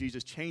 It's about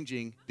Jesus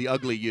changing the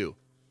ugly you,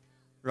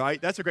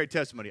 right? That's a great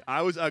testimony.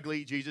 I was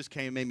ugly. Jesus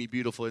came and made me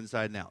beautiful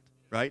inside and out.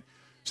 Right?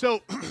 So,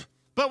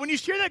 but when you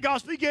share that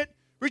gospel, you get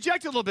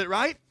rejected a little bit,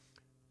 right?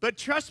 But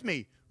trust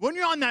me, when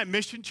you're on that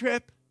mission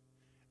trip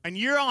and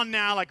you're on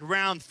now like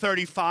round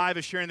 35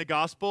 of sharing the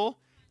gospel,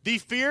 the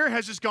fear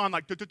has just gone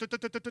like, you're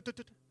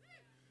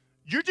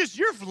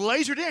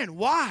lasered in.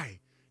 Why?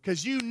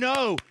 Because you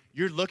know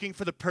you're looking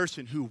for the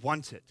person who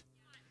wants it.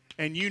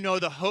 And you know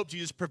the hope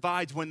Jesus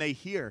provides when they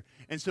hear.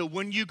 And so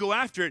when you go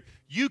after it,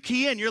 you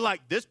key in. You're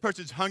like, this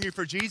person's hungry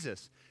for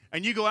Jesus.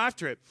 And you go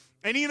after it.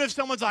 And even if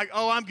someone's like,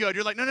 oh, I'm good,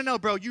 you're like, no,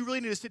 bro, you really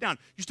need to sit down.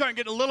 You start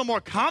getting a little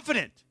more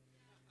confident.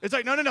 It's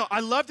like, no, I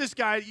love this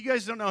guy. You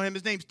guys don't know him.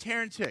 His name's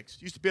Terrence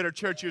Hicks. Used to be at our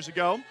church years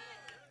ago.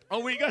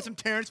 Oh, you got some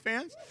Terrence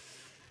fans?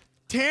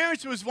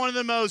 Terrence was one of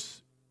the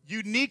most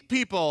unique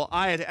people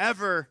I had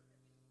ever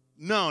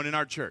known in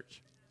our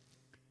church.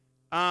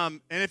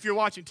 And if you're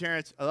watching,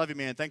 Terrence, I love you,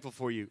 man. Thankful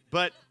for you.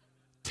 But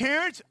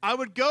Terrence, I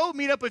would go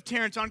meet up with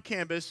Terrence on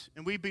campus,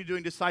 and we'd be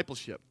doing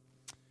discipleship.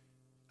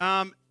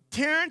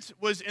 Terrence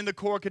was in the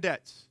Corps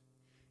Cadets.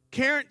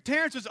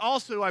 Terrence was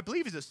also, I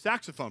believe, he's a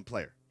saxophone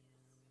player.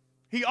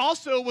 He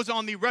also was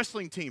on the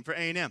wrestling team for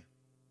A&M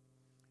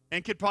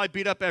and could probably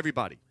beat up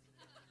everybody.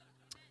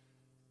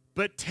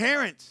 But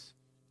Terrence,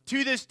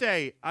 to this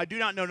day, I do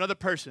not know another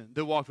person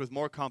that walked with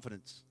more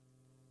confidence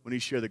when he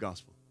shared the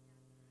gospel.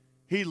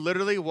 He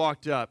literally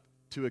walked up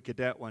to a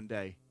cadet one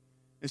day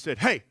and said,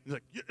 hey. He's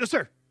like, yes,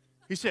 sir.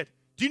 He said,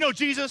 do you know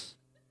Jesus?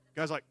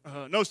 The guy's like,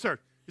 no, sir.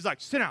 He's like,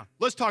 sit down.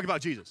 Let's talk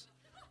about Jesus.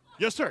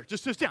 Yes, sir.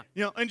 Just sit down.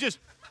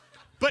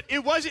 But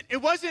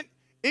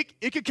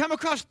it could come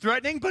across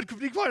threatening, but to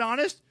be quite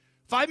honest,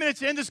 5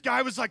 minutes in, this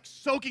guy was like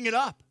soaking it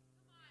up.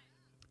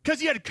 Because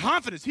he had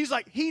confidence. He's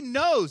like, he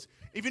knows.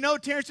 If you know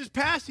Terrence's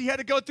past, he had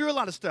to go through a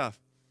lot of stuff.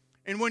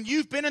 And when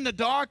you've been in the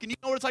dark and you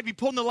know what it's like to be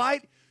pulled in the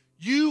light,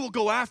 you will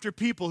go after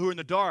people who are in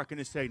the dark and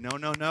just say, no,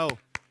 no, no.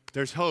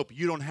 There's hope.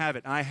 You don't have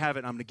it. I have it.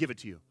 I'm going to give it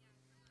to you.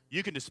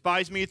 You can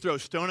despise me, throw a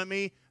stone at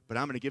me, but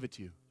I'm going to give it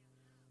to you.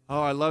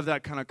 Oh, I love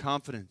that kind of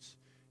confidence.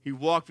 He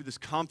walked with this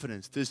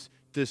confidence. This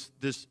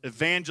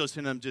evangelist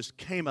in him just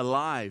came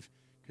alive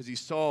because he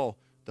saw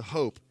the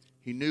hope.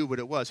 He knew what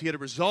it was. He had a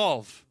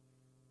resolve,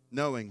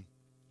 knowing.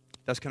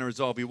 That's kind of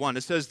resolve he won.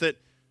 It says that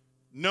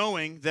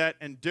knowing that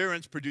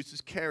endurance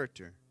produces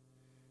character.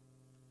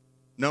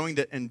 Knowing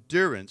that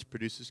endurance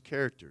produces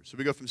character. So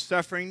we go from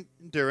suffering,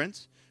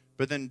 endurance,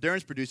 but then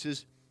endurance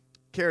produces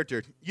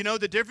character. You know,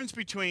 the difference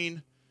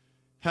between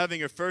having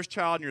your first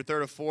child and your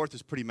third or fourth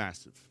is pretty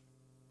massive,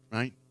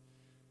 right?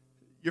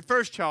 Your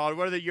first child,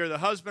 whether you're the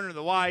husband or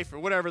the wife or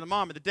whatever, the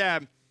mom or the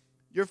dad,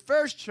 your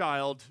first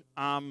child,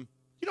 you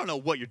don't know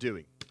what you're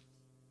doing.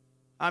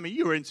 I mean,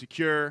 you are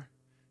insecure.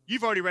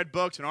 You've already read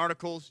books and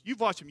articles. You've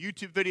watched some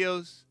YouTube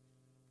videos.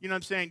 You know what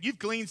I'm saying? You've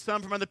gleaned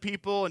some from other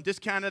people and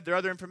discounted their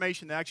other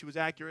information that actually was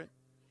accurate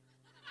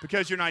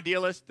because you're an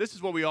idealist. This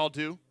is what we all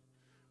do.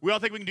 We all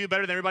think we can do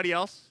better than everybody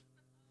else,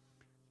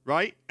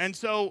 right? And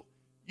so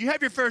you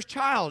have your first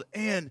child,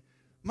 and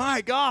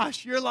my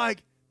gosh, you're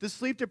like the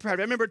sleep deprived.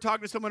 I remember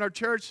talking to someone in our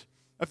church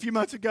a few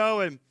months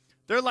ago, and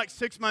they're like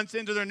 6 months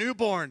into their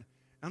newborn.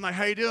 I'm like,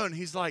 how you doing?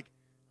 He's like,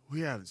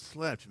 we haven't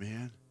slept,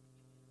 man.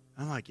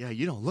 I'm like, yeah,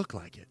 you don't look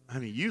like it. I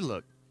mean, you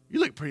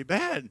look pretty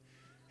bad.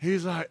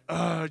 He's like,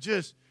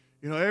 just,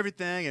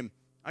 everything. And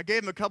I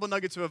gave him a couple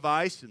nuggets of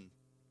advice, and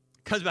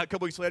comes back a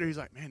couple weeks later, he's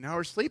like, man, now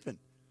we're sleeping.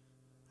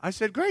 I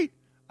said, great.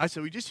 I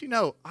said, well, just so you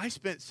know, I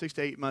spent 6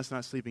 to 8 months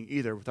not sleeping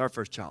either with our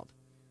first child.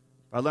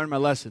 But I learned my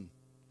lesson,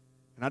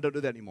 and I don't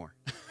do that anymore.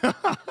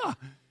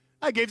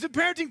 I gave some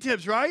parenting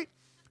tips, right?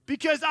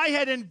 Because I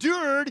had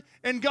endured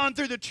and gone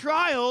through the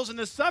trials and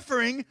the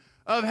suffering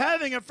of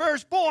having a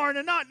firstborn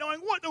and not knowing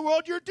what in the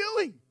world you're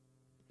doing.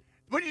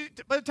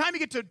 By the time you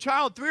get to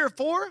child 3 or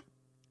 4,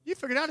 you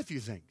figured out a few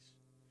things.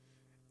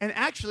 And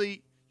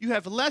actually, you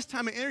have less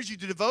time and energy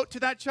to devote to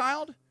that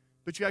child,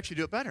 but you actually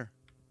do it better.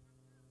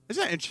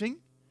 Isn't that interesting?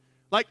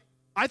 Like,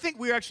 I think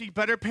we're actually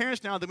better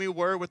parents now than we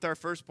were with our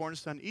firstborn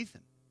son,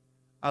 Ethan.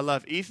 I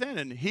love Ethan,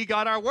 and he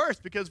got our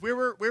worst because we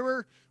were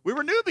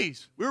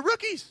newbies. We were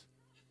rookies.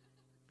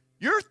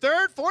 Your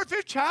third, fourth,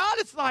 fifth child,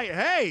 it's like,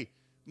 hey,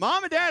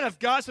 mom and dad have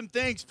got some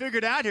things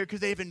figured out here because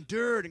they've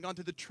endured and gone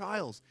through the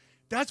trials.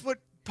 That's what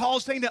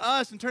Paul's saying to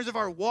us in terms of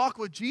our walk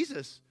with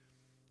Jesus,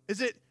 is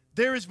that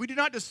we do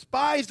not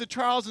despise the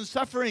trials and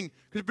suffering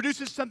because it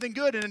produces something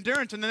good and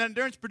endurance, and then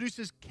endurance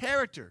produces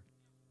character.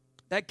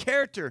 That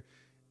character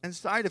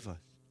inside of us.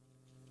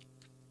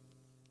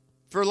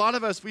 For a lot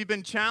of us, we've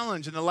been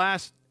challenged in the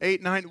last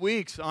 8, 9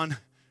 weeks on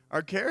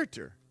our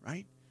character,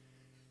 right?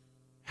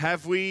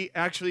 Have we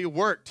actually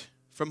worked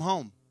from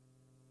home?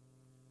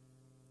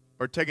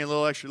 Or taken a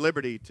little extra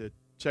liberty to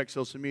check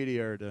social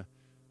media or to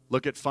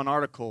look at fun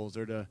articles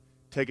or to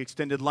take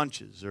extended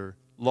lunches or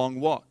long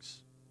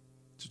walks?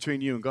 It's between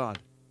you and God.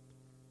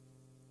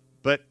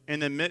 But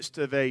in the midst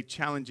of a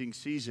challenging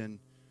season,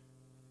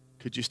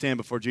 could you stand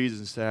before Jesus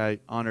and say, I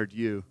honored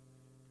you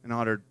and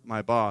honored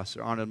my boss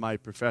or honored my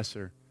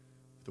professor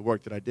for the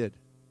work that I did?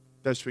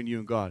 That's between you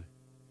and God.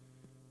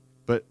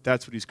 But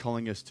that's what he's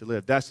calling us to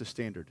live. That's the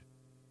standard.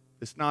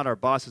 It's not our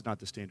boss is not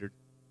the standard.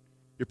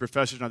 Your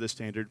professor's not the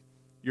standard.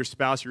 Your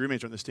spouse, your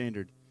roommates aren't the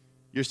standard.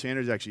 Your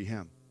standard is actually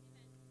him.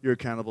 You're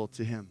accountable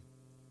to him.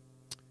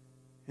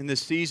 In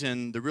this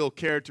season, the real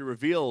character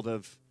revealed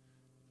of,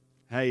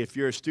 hey, if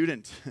you're a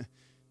student,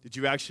 did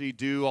you actually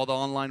do all the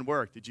online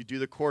work? Did you do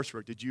the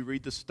coursework? Did you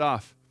read the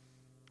stuff?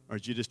 Or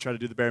did you just try to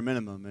do the bare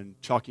minimum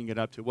and chalking it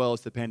up to, well,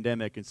 it's the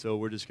pandemic, and so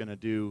we're just going to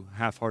do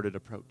half-hearted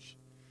approach?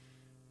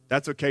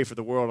 That's okay for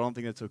the world. I don't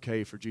think that's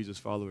okay for Jesus'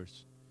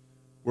 followers.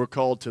 We're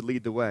called to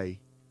lead the way.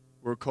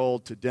 We're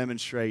called to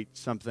demonstrate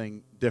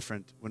something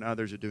different when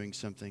others are doing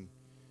something.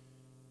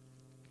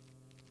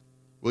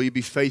 Will you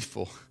be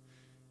faithful?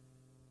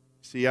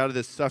 See, out of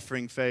this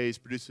suffering phase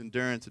produces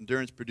endurance.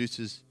 Endurance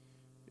produces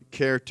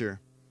character.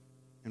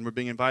 And we're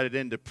being invited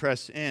in to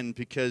press in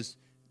because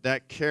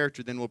that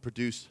character then will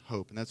produce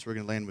hope. And that's where we're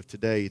going to land with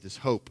today, this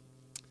hope.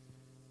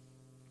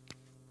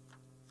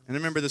 And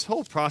remember, this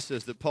whole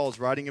process that Paul's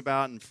writing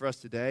about, and for us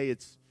today,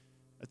 it's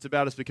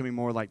about us becoming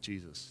more like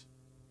Jesus.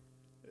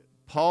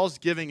 Paul's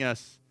giving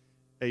us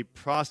a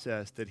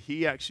process that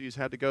he actually has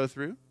had to go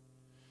through,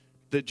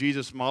 that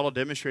Jesus modeled,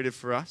 demonstrated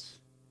for us,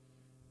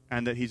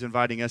 and that he's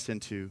inviting us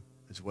into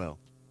as well.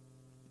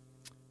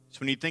 So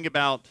when you think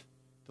about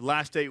the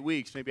last 8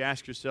 weeks, maybe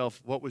ask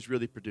yourself, what was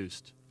really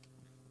produced?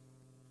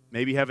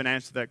 Maybe you haven't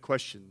answered that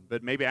question,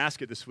 but maybe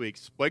ask it this week.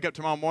 Wake up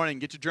tomorrow morning,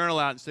 get your journal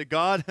out, and say,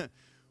 God,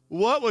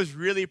 what was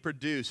really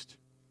produced?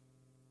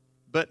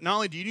 But not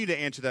only do you need to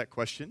answer that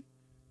question,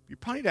 you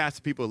probably need to ask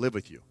the people who live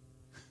with you.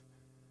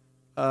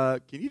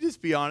 Can you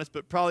just be honest?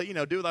 But probably,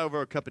 do it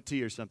over a cup of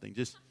tea or something.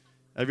 Just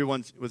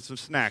everyone's with some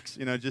snacks.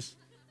 Just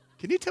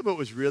can you tell me what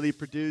was really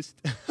produced?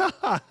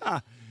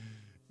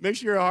 Make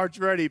sure your heart's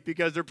ready,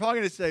 because they're probably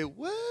going to say,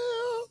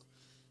 well,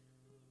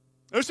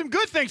 there's some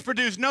good things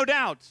produced, no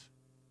doubt.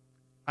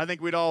 I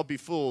think we'd all be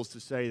fools to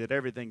say that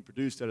everything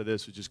produced out of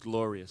this was just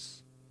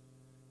glorious.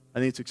 I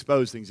think it's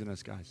exposed things in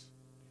us, guys.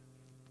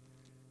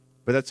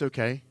 But that's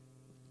okay,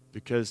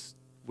 because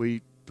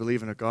we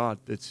believe in a God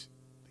that's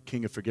the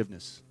King of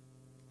forgiveness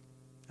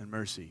and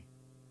mercy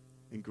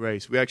and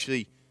grace. We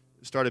actually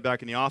started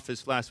back in the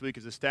office last week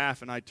as a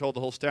staff, and I told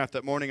the whole staff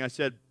that morning, I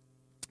said,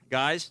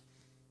 guys,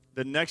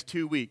 the next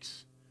 2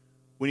 weeks,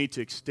 we need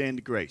to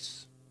extend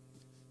grace.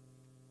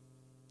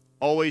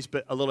 Always,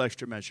 but a little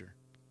extra measure.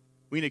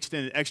 We need to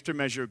extend an extra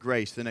measure of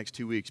grace the next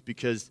 2 weeks,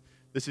 because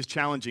this is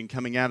challenging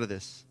coming out of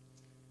this.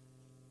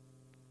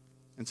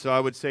 And so I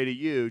would say to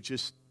you,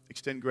 just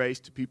extend grace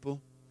to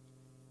people.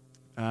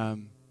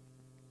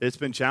 It's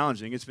been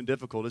challenging. It's been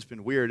difficult. It's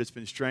been weird. It's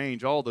been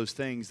strange. All those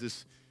things.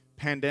 This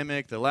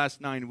pandemic, the last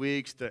 9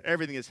 weeks,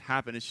 everything that's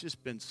happened, it's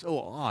just been so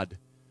odd.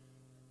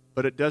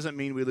 But it doesn't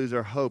mean we lose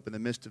our hope in the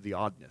midst of the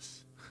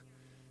oddness.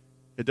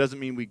 It doesn't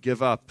mean we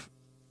give up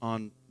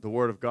on the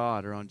Word of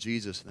God or on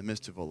Jesus in the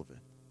midst of all of it.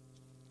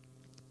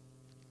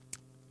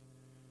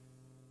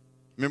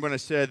 Remember when I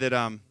said that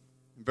in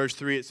verse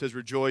 3 it says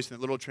rejoice, and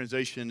that little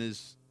translation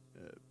is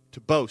to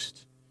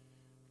boast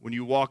when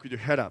you walk with your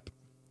head up,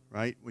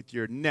 right? With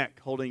your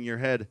neck holding your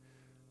head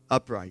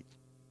upright.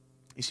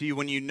 You see,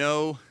 when you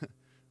know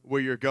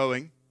where you're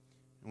going,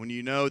 and when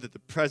you know that the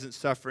present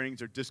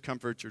sufferings or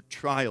discomforts or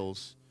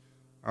trials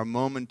are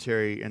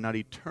momentary and not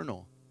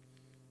eternal,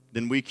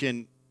 then we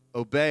can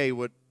obey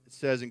what it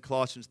says in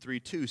Colossians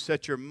 3:2.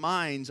 Set your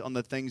minds on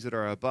the things that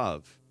are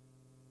above,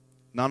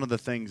 not on the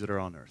things that are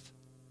on earth.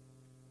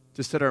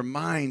 To set our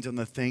minds on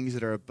the things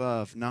that are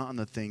above, not on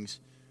the things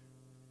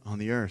on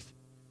the earth.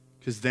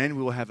 Because then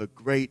we will have a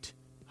great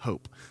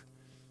hope,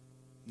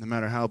 no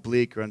matter how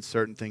bleak or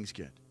uncertain things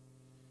get.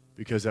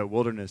 Because that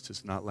wilderness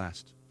does not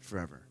last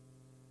forever.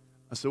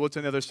 So what's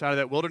on the other side of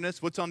that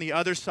wilderness? What's on the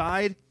other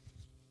side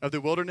of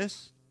the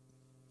wilderness?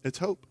 It's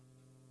hope.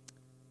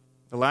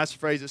 The last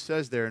phrase it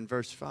says there in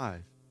verse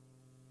 5.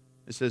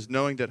 It says,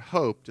 knowing that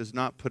hope does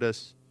not put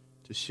us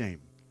to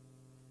shame.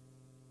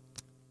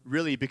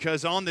 Really,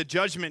 because on the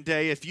judgment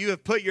day, if you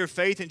have put your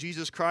faith in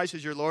Jesus Christ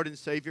as your Lord and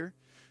Savior,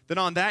 then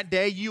on that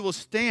day you will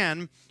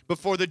stand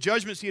before the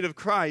judgment seat of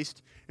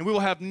Christ, and we will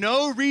have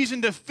no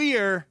reason to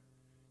fear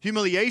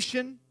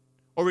humiliation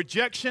or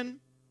rejection,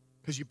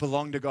 because you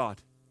belong to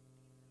God.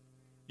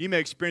 You may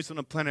experience it on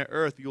the planet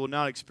Earth, but you will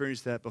not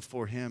experience that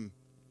before Him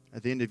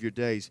at the end of your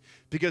days.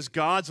 Because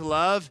God's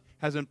love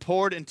has been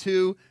poured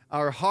into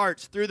our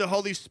hearts through the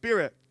Holy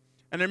Spirit.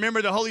 And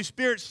remember, the Holy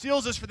Spirit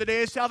seals us for the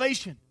day of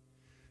salvation.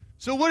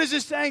 So what is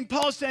this saying?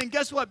 Paul's saying,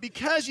 guess what?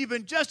 Because you've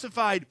been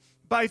justified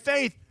by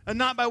faith and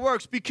not by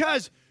works,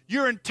 because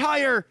your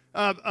entire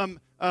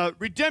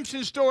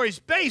redemption story is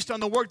based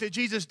on the work that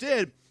Jesus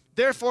did,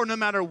 therefore, no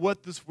matter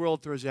what this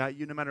world throws at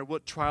you, no matter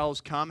what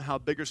trials come, how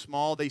big or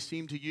small they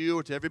seem to you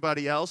or to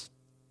everybody else,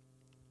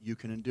 you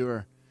can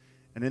endure.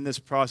 And in this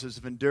process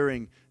of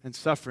enduring and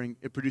suffering,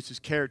 it produces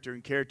character,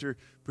 and character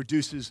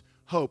produces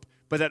hope.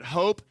 But that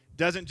hope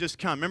doesn't just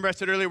come. Remember I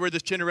said earlier, we're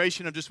this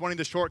generation of just wanting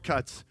the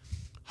shortcuts.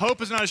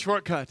 Hope is not a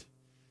shortcut.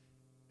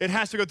 It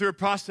has to go through a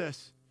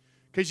process,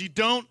 because you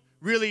don't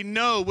really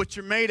know what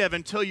you're made of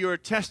until you are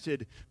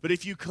tested. But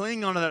if you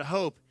cling onto that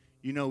hope,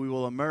 you know we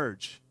will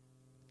emerge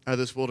out of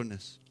this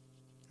wilderness.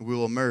 We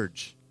will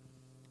emerge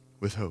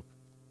with hope.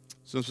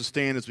 So let's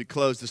stand as we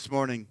close this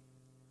morning.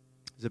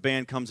 As the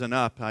band comes on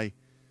up, I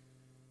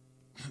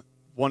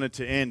wanted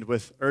to end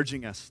with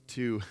urging us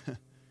to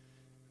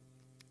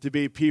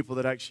be people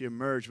that actually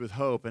emerge with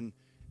hope. And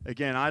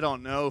again, I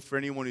don't know, for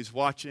anyone who's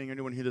watching,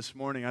 anyone here this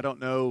morning, I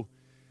don't know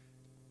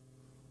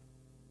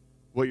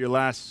what your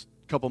last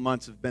couple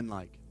months have been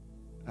like.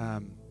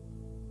 And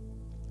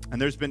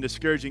there's been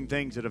discouraging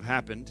things that have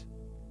happened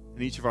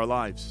in each of our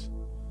lives.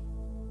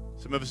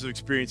 Some of us have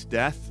experienced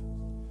death.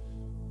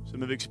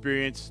 Some have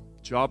experienced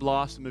job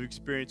loss. Some have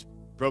experienced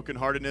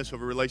brokenheartedness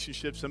over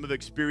relationships. Some have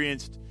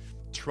experienced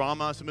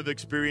trauma. Some have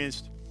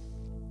experienced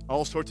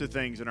all sorts of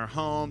things in our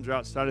homes or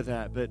outside of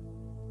that. But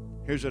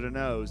here's what I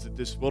know, is that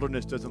this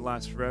wilderness doesn't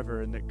last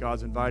forever, and that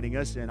God's inviting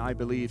us in, I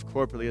believe,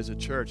 corporately as a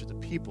church, as a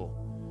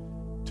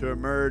people, to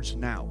emerge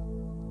now.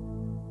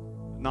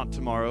 Not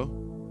tomorrow,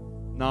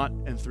 not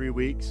in 3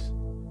 weeks,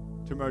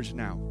 to emerge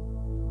now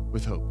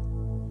with hope.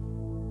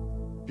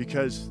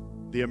 Because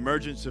the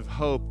emergence of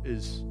hope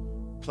is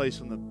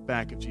placed on the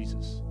back of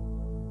Jesus.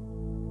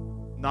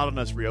 Not on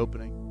us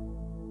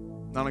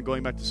reopening, not on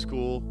going back to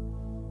school,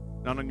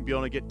 not on being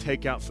able to get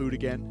takeout food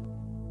again,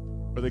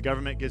 or the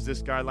government gives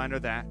this guideline or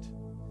that.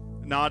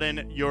 Not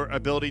in your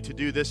ability to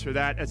do this or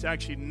that. It's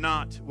actually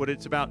not what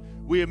it's about.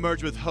 We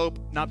emerge with hope,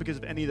 not because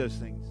of any of those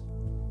things,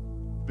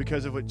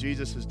 because of what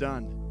Jesus has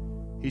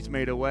done. He's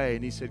made a way,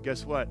 and He said,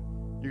 guess what?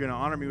 You're going to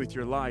honor me with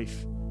your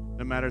life,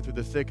 no matter through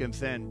the thick and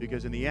thin,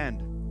 because in the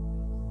end,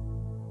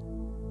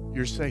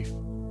 you're safe.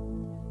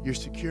 You're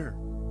secure.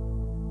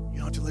 You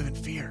don't have to live in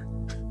fear.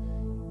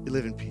 You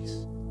live in peace.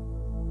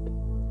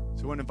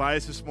 So I want to invite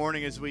us this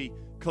morning as we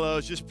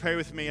close. Just pray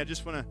with me. I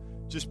just want to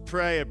just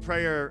pray a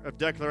prayer of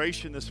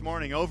declaration this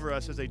morning over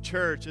us as a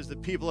church, as the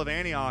people of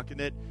Antioch, and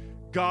that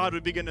God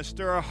would begin to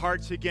stir our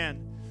hearts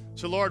again.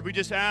 So, Lord, we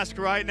just ask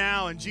right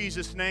now in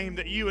Jesus' name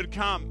that you would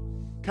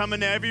come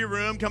into every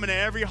room, come into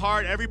every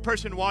heart, every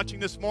person watching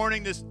this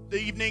morning, this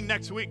evening,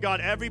 next week,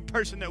 God, every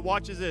person that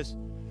watches this.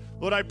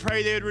 Lord, I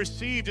pray they would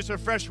receive just a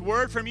fresh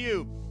word from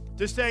you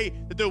to say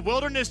that the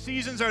wilderness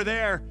seasons are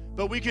there,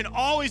 but we can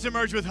always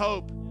emerge with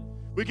hope.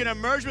 We can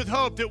emerge with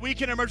hope, that we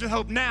can emerge with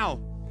hope now.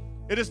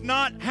 It does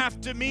not have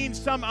to mean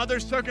some other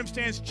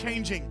circumstance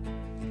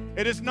changing.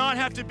 It does not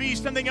have to be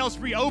something else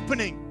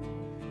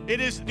reopening. It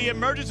is the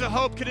emergence of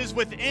hope that is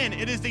within.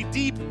 It is the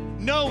deep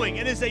knowing.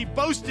 It is a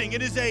boasting.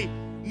 It is a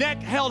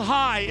neck held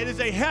high. It is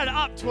a head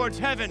up towards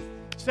heaven,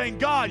 saying,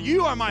 God,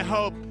 you are my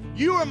hope.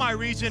 You are my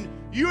reason.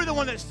 You are the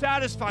one that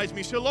satisfies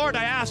me. So, Lord,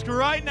 I ask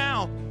right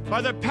now,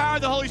 by the power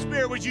of the Holy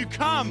Spirit, would you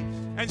come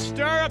and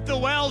stir up the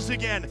wells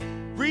again?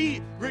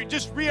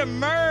 Just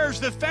re-emerge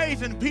the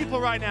faith in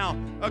people right now,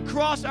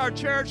 across our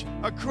church,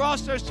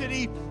 across our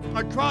city,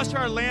 across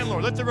our land,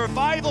 Lord. Let the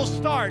revival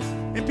start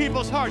in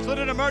people's hearts. Let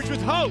it emerge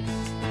with hope.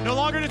 No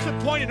longer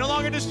disappointed, no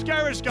longer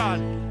discouraged, God.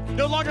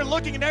 No longer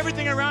looking at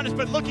everything around us,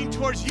 but looking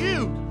towards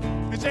you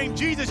and saying,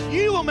 Jesus,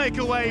 you will make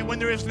a way when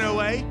there is no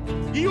way.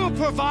 You will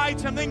provide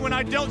something when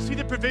I don't see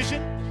the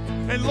provision.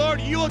 And Lord,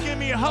 you will give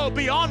me a hope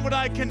beyond what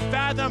I can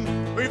fathom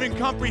or even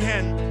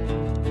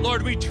comprehend.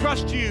 Lord, we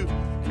trust you,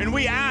 and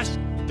we ask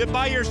that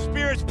by your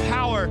Spirit's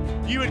power,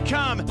 you would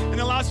come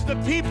and allow us, the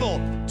people,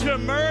 to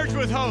emerge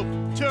with hope,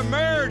 to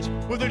emerge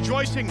with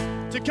rejoicing,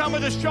 to come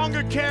with a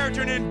stronger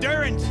character and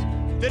endurance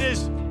that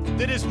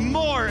is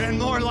more and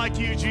more like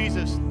you,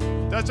 Jesus.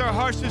 That's our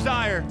heart's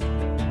desire,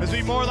 as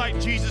we more like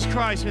Jesus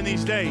Christ in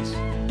these days.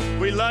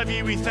 We love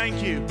you, we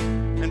thank you,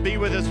 and be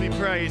with us, we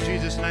pray, in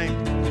Jesus' name,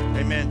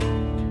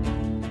 amen.